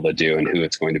to be able to do and who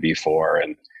it's going to be for.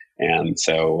 And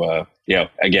so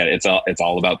again, it's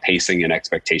all about pacing and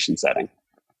expectation setting.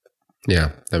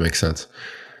 Yeah, that makes sense.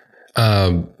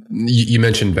 You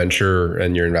mentioned venture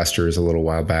and your investors a little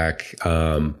while back.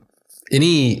 Like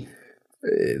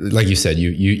you said,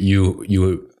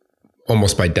 you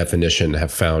almost by definition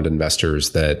have found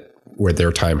investors where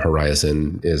their time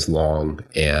horizon is long,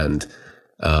 and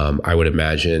I would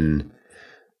imagine,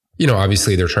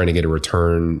 obviously they're trying to get a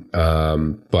return,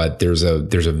 but there's a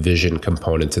vision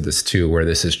component to this too, where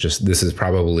this is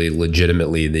probably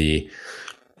legitimately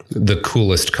the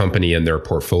coolest company in their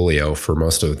portfolio for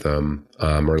most of them,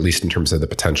 or at least in terms of the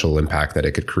potential impact that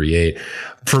it could create.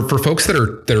 For folks that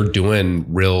are doing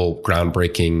real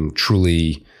groundbreaking,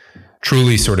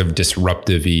 truly sort of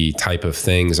disruptive-y type of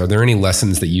things, are there any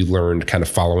lessons that you learned kind of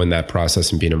following that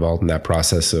process and being involved in that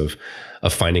process of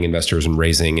finding investors and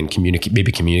raising and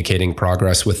communicating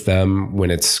progress with them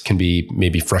when can be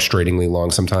maybe frustratingly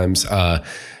long sometimes,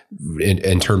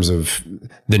 in terms of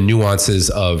the nuances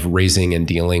of raising and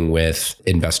dealing with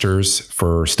investors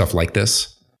for stuff like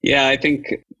this? Yeah, I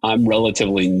think I'm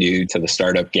relatively new to the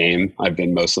startup game. I've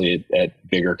been mostly at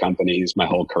bigger companies my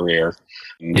whole career.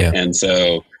 Yeah. And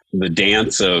so the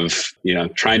dance of,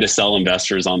 trying to sell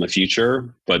investors on the future,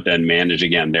 but then manage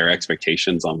again their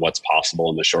expectations on what's possible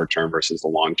in the short term versus the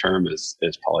long term is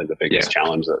probably the biggest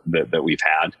challenge that we've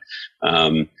had.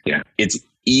 It's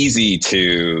easy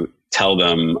to tell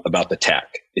them about the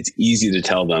tech. It's easy to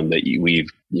tell them that we've,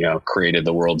 created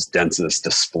the world's densest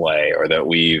display, or that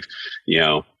we've,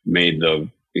 made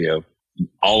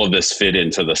all of this fit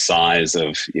into the size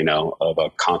of a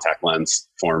contact lens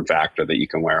form factor that you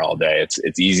can wear all day.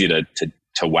 It's easy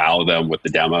to wow them with the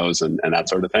demos and that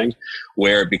sort of thing.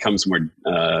 Where it becomes more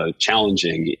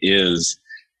challenging is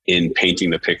in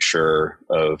painting the picture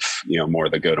of more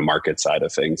the go-to-market side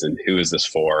of things, and who is this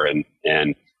for,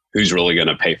 and who's really going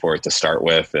to pay for it to start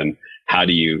with, and how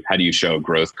do you show a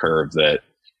growth curve that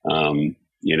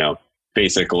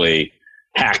basically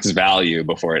hacks value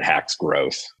before it hacks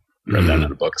growth. Read that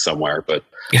in a book somewhere, but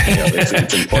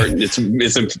it's important.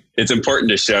 It's important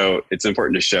to show. It's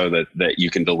important to show that you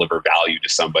can deliver value to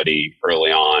somebody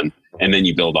early on, and then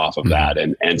you build off of that.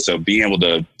 And so being able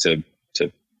to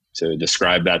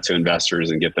describe that to investors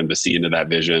and get them to see into that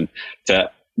vision, to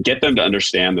get them to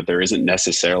understand that there isn't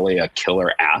necessarily a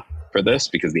killer app for this,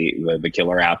 because the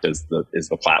killer app is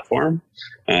the platform,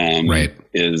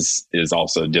 is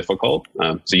also difficult.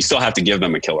 So you still have to give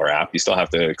them a killer app. You still have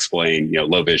to explain,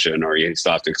 low vision, or you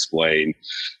still have to explain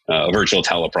a virtual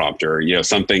teleprompter,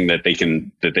 something that they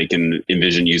can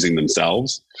envision using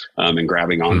themselves, and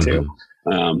grabbing onto.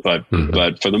 But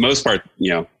for the most part,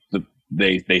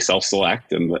 they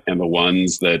self-select, and the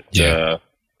ones that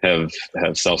have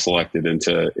self-selected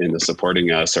into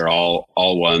supporting us are all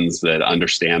ones that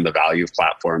understand the value of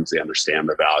platforms. They understand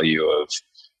the value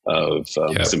of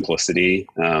simplicity,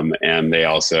 and they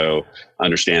also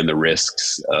understand the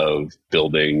risks of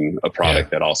building a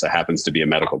product that also happens to be a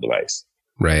medical device.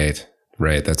 Right.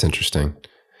 That's interesting.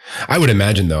 I would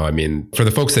imagine, though, for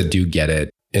the folks that do get it,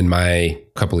 in my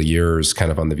couple of years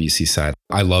kind of on the VC side,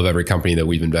 I love every company that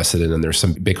we've invested in, and there's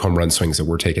some big home run swings that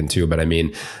we're taking too. But I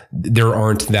mean, there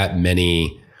aren't that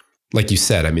many, like you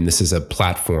said, I mean, this is a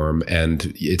platform,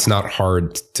 and it's not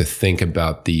hard to think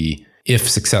about if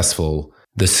successful,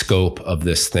 the scope of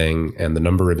this thing and the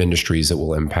number of industries it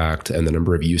will impact and the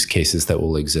number of use cases that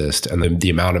will exist and the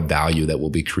amount of value that will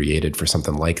be created for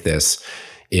something like this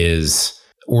is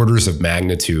orders of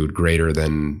magnitude greater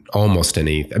than almost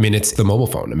any. I mean, it's the mobile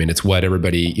phone. I mean, it's what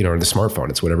everybody, or the smartphone,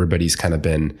 it's what everybody's kind of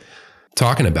been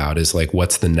talking about is like,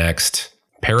 what's the next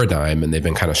paradigm? And they've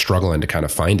been kind of struggling to kind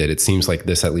of find it. It seems like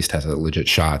this at least has a legit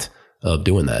shot of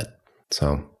doing that.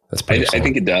 So that's pretty I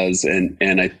think it does. And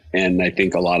I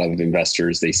think a lot of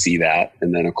investors, they see that.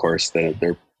 And then of course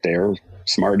they're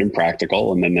smart and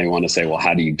practical. And then they want to say, well,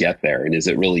 how do you get there? And is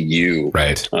it really you,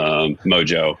 right,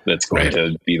 Mojo, that's going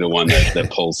to be the one that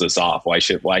pulls this off? Why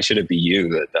should it be you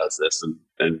that does this?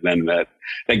 And then that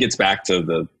gets back to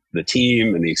the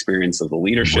team and the experience of the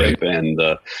leadership, right, and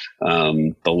the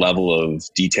level of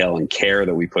detail and care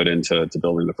that we put into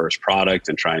building the first product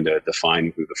and trying to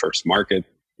define who the first market,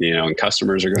 and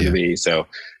customers are going to be. So,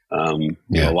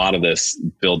 a lot of this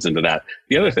builds into that.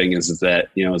 The other thing is that,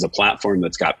 as a platform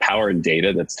that's got power and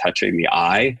data that's touching the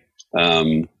eye,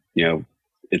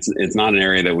 it's not an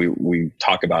area that we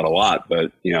talk about a lot,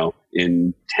 but,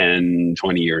 in 10,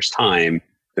 20 years time,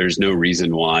 there's no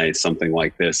reason why something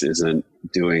like this isn't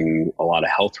doing a lot of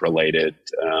health related,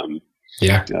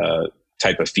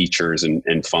 type of features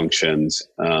and functions,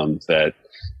 that,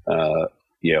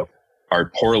 are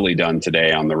poorly done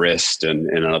today on the wrist and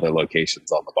in other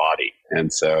locations on the body.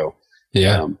 And so,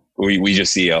 we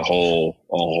just see a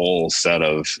whole set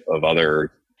of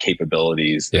other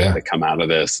capabilities that come out of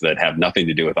this that have nothing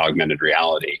to do with augmented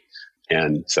reality.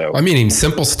 And so, I mean,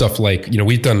 simple stuff like,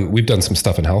 we've done some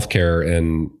stuff in healthcare,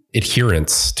 and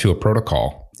adherence to a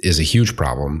protocol is a huge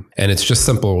problem. And it's just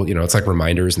simple, it's like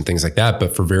reminders and things like that.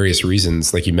 But for various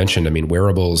reasons, like you mentioned, I mean,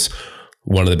 wearables,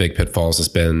 one of the big pitfalls has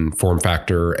been form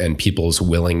factor and people's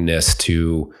willingness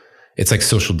to, it's like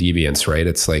social deviance, right?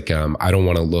 It's like, I don't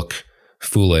want to look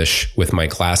foolish with my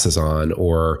glasses on,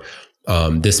 or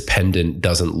this pendant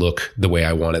doesn't look the way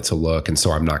I want it to look, and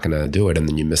so I'm not going to do it. And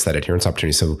then you miss that adherence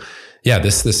opportunity. So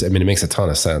this, I mean, it makes a ton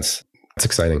of sense. It's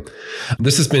exciting.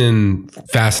 This has been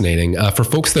fascinating. For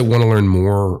folks that want to learn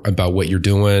more about what you're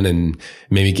doing and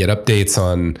maybe get updates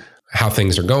on how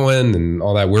things are going and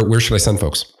all that, where should I send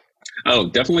folks? Oh,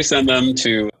 definitely send them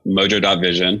to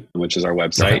mojo.vision, which is our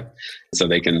website. Okay. So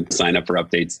they can sign up for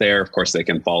updates there. Of course, they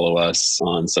can follow us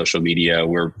on social media.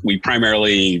 We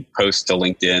primarily post to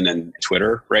LinkedIn and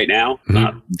Twitter right now,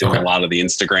 not doing a lot of the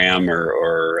Instagram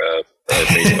or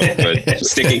Facebook, but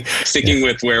sticking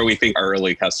with where we think our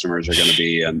early customers are going to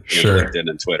be, and LinkedIn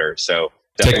and Twitter. So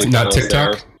definitely not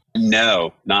TikTok. There.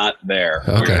 No, not there.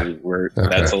 Okay.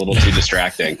 That's a little too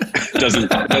distracting. doesn't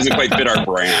quite fit our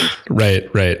brand. Right.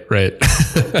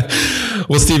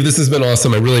 Well, Steve, this has been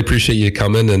awesome. I really appreciate you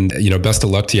coming, and best of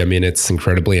luck to you. I mean, it's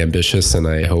incredibly ambitious, and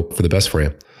I hope for the best for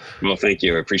you. Well, thank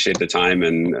you. I appreciate the time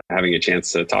and having a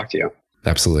chance to talk to you.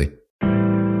 Absolutely.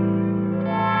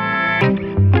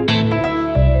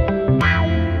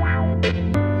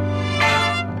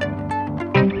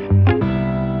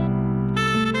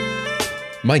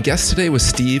 My guest today was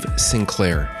Steve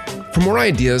Sinclair. For more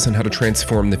ideas on how to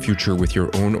transform the future with your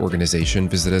own organization,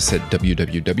 visit us at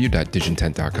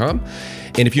www.digintent.com.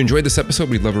 And if you enjoyed this episode,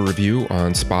 we'd love a review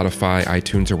on Spotify,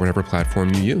 iTunes, or whatever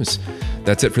platform you use.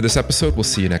 That's it for this episode. We'll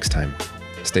see you next time.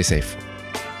 Stay safe.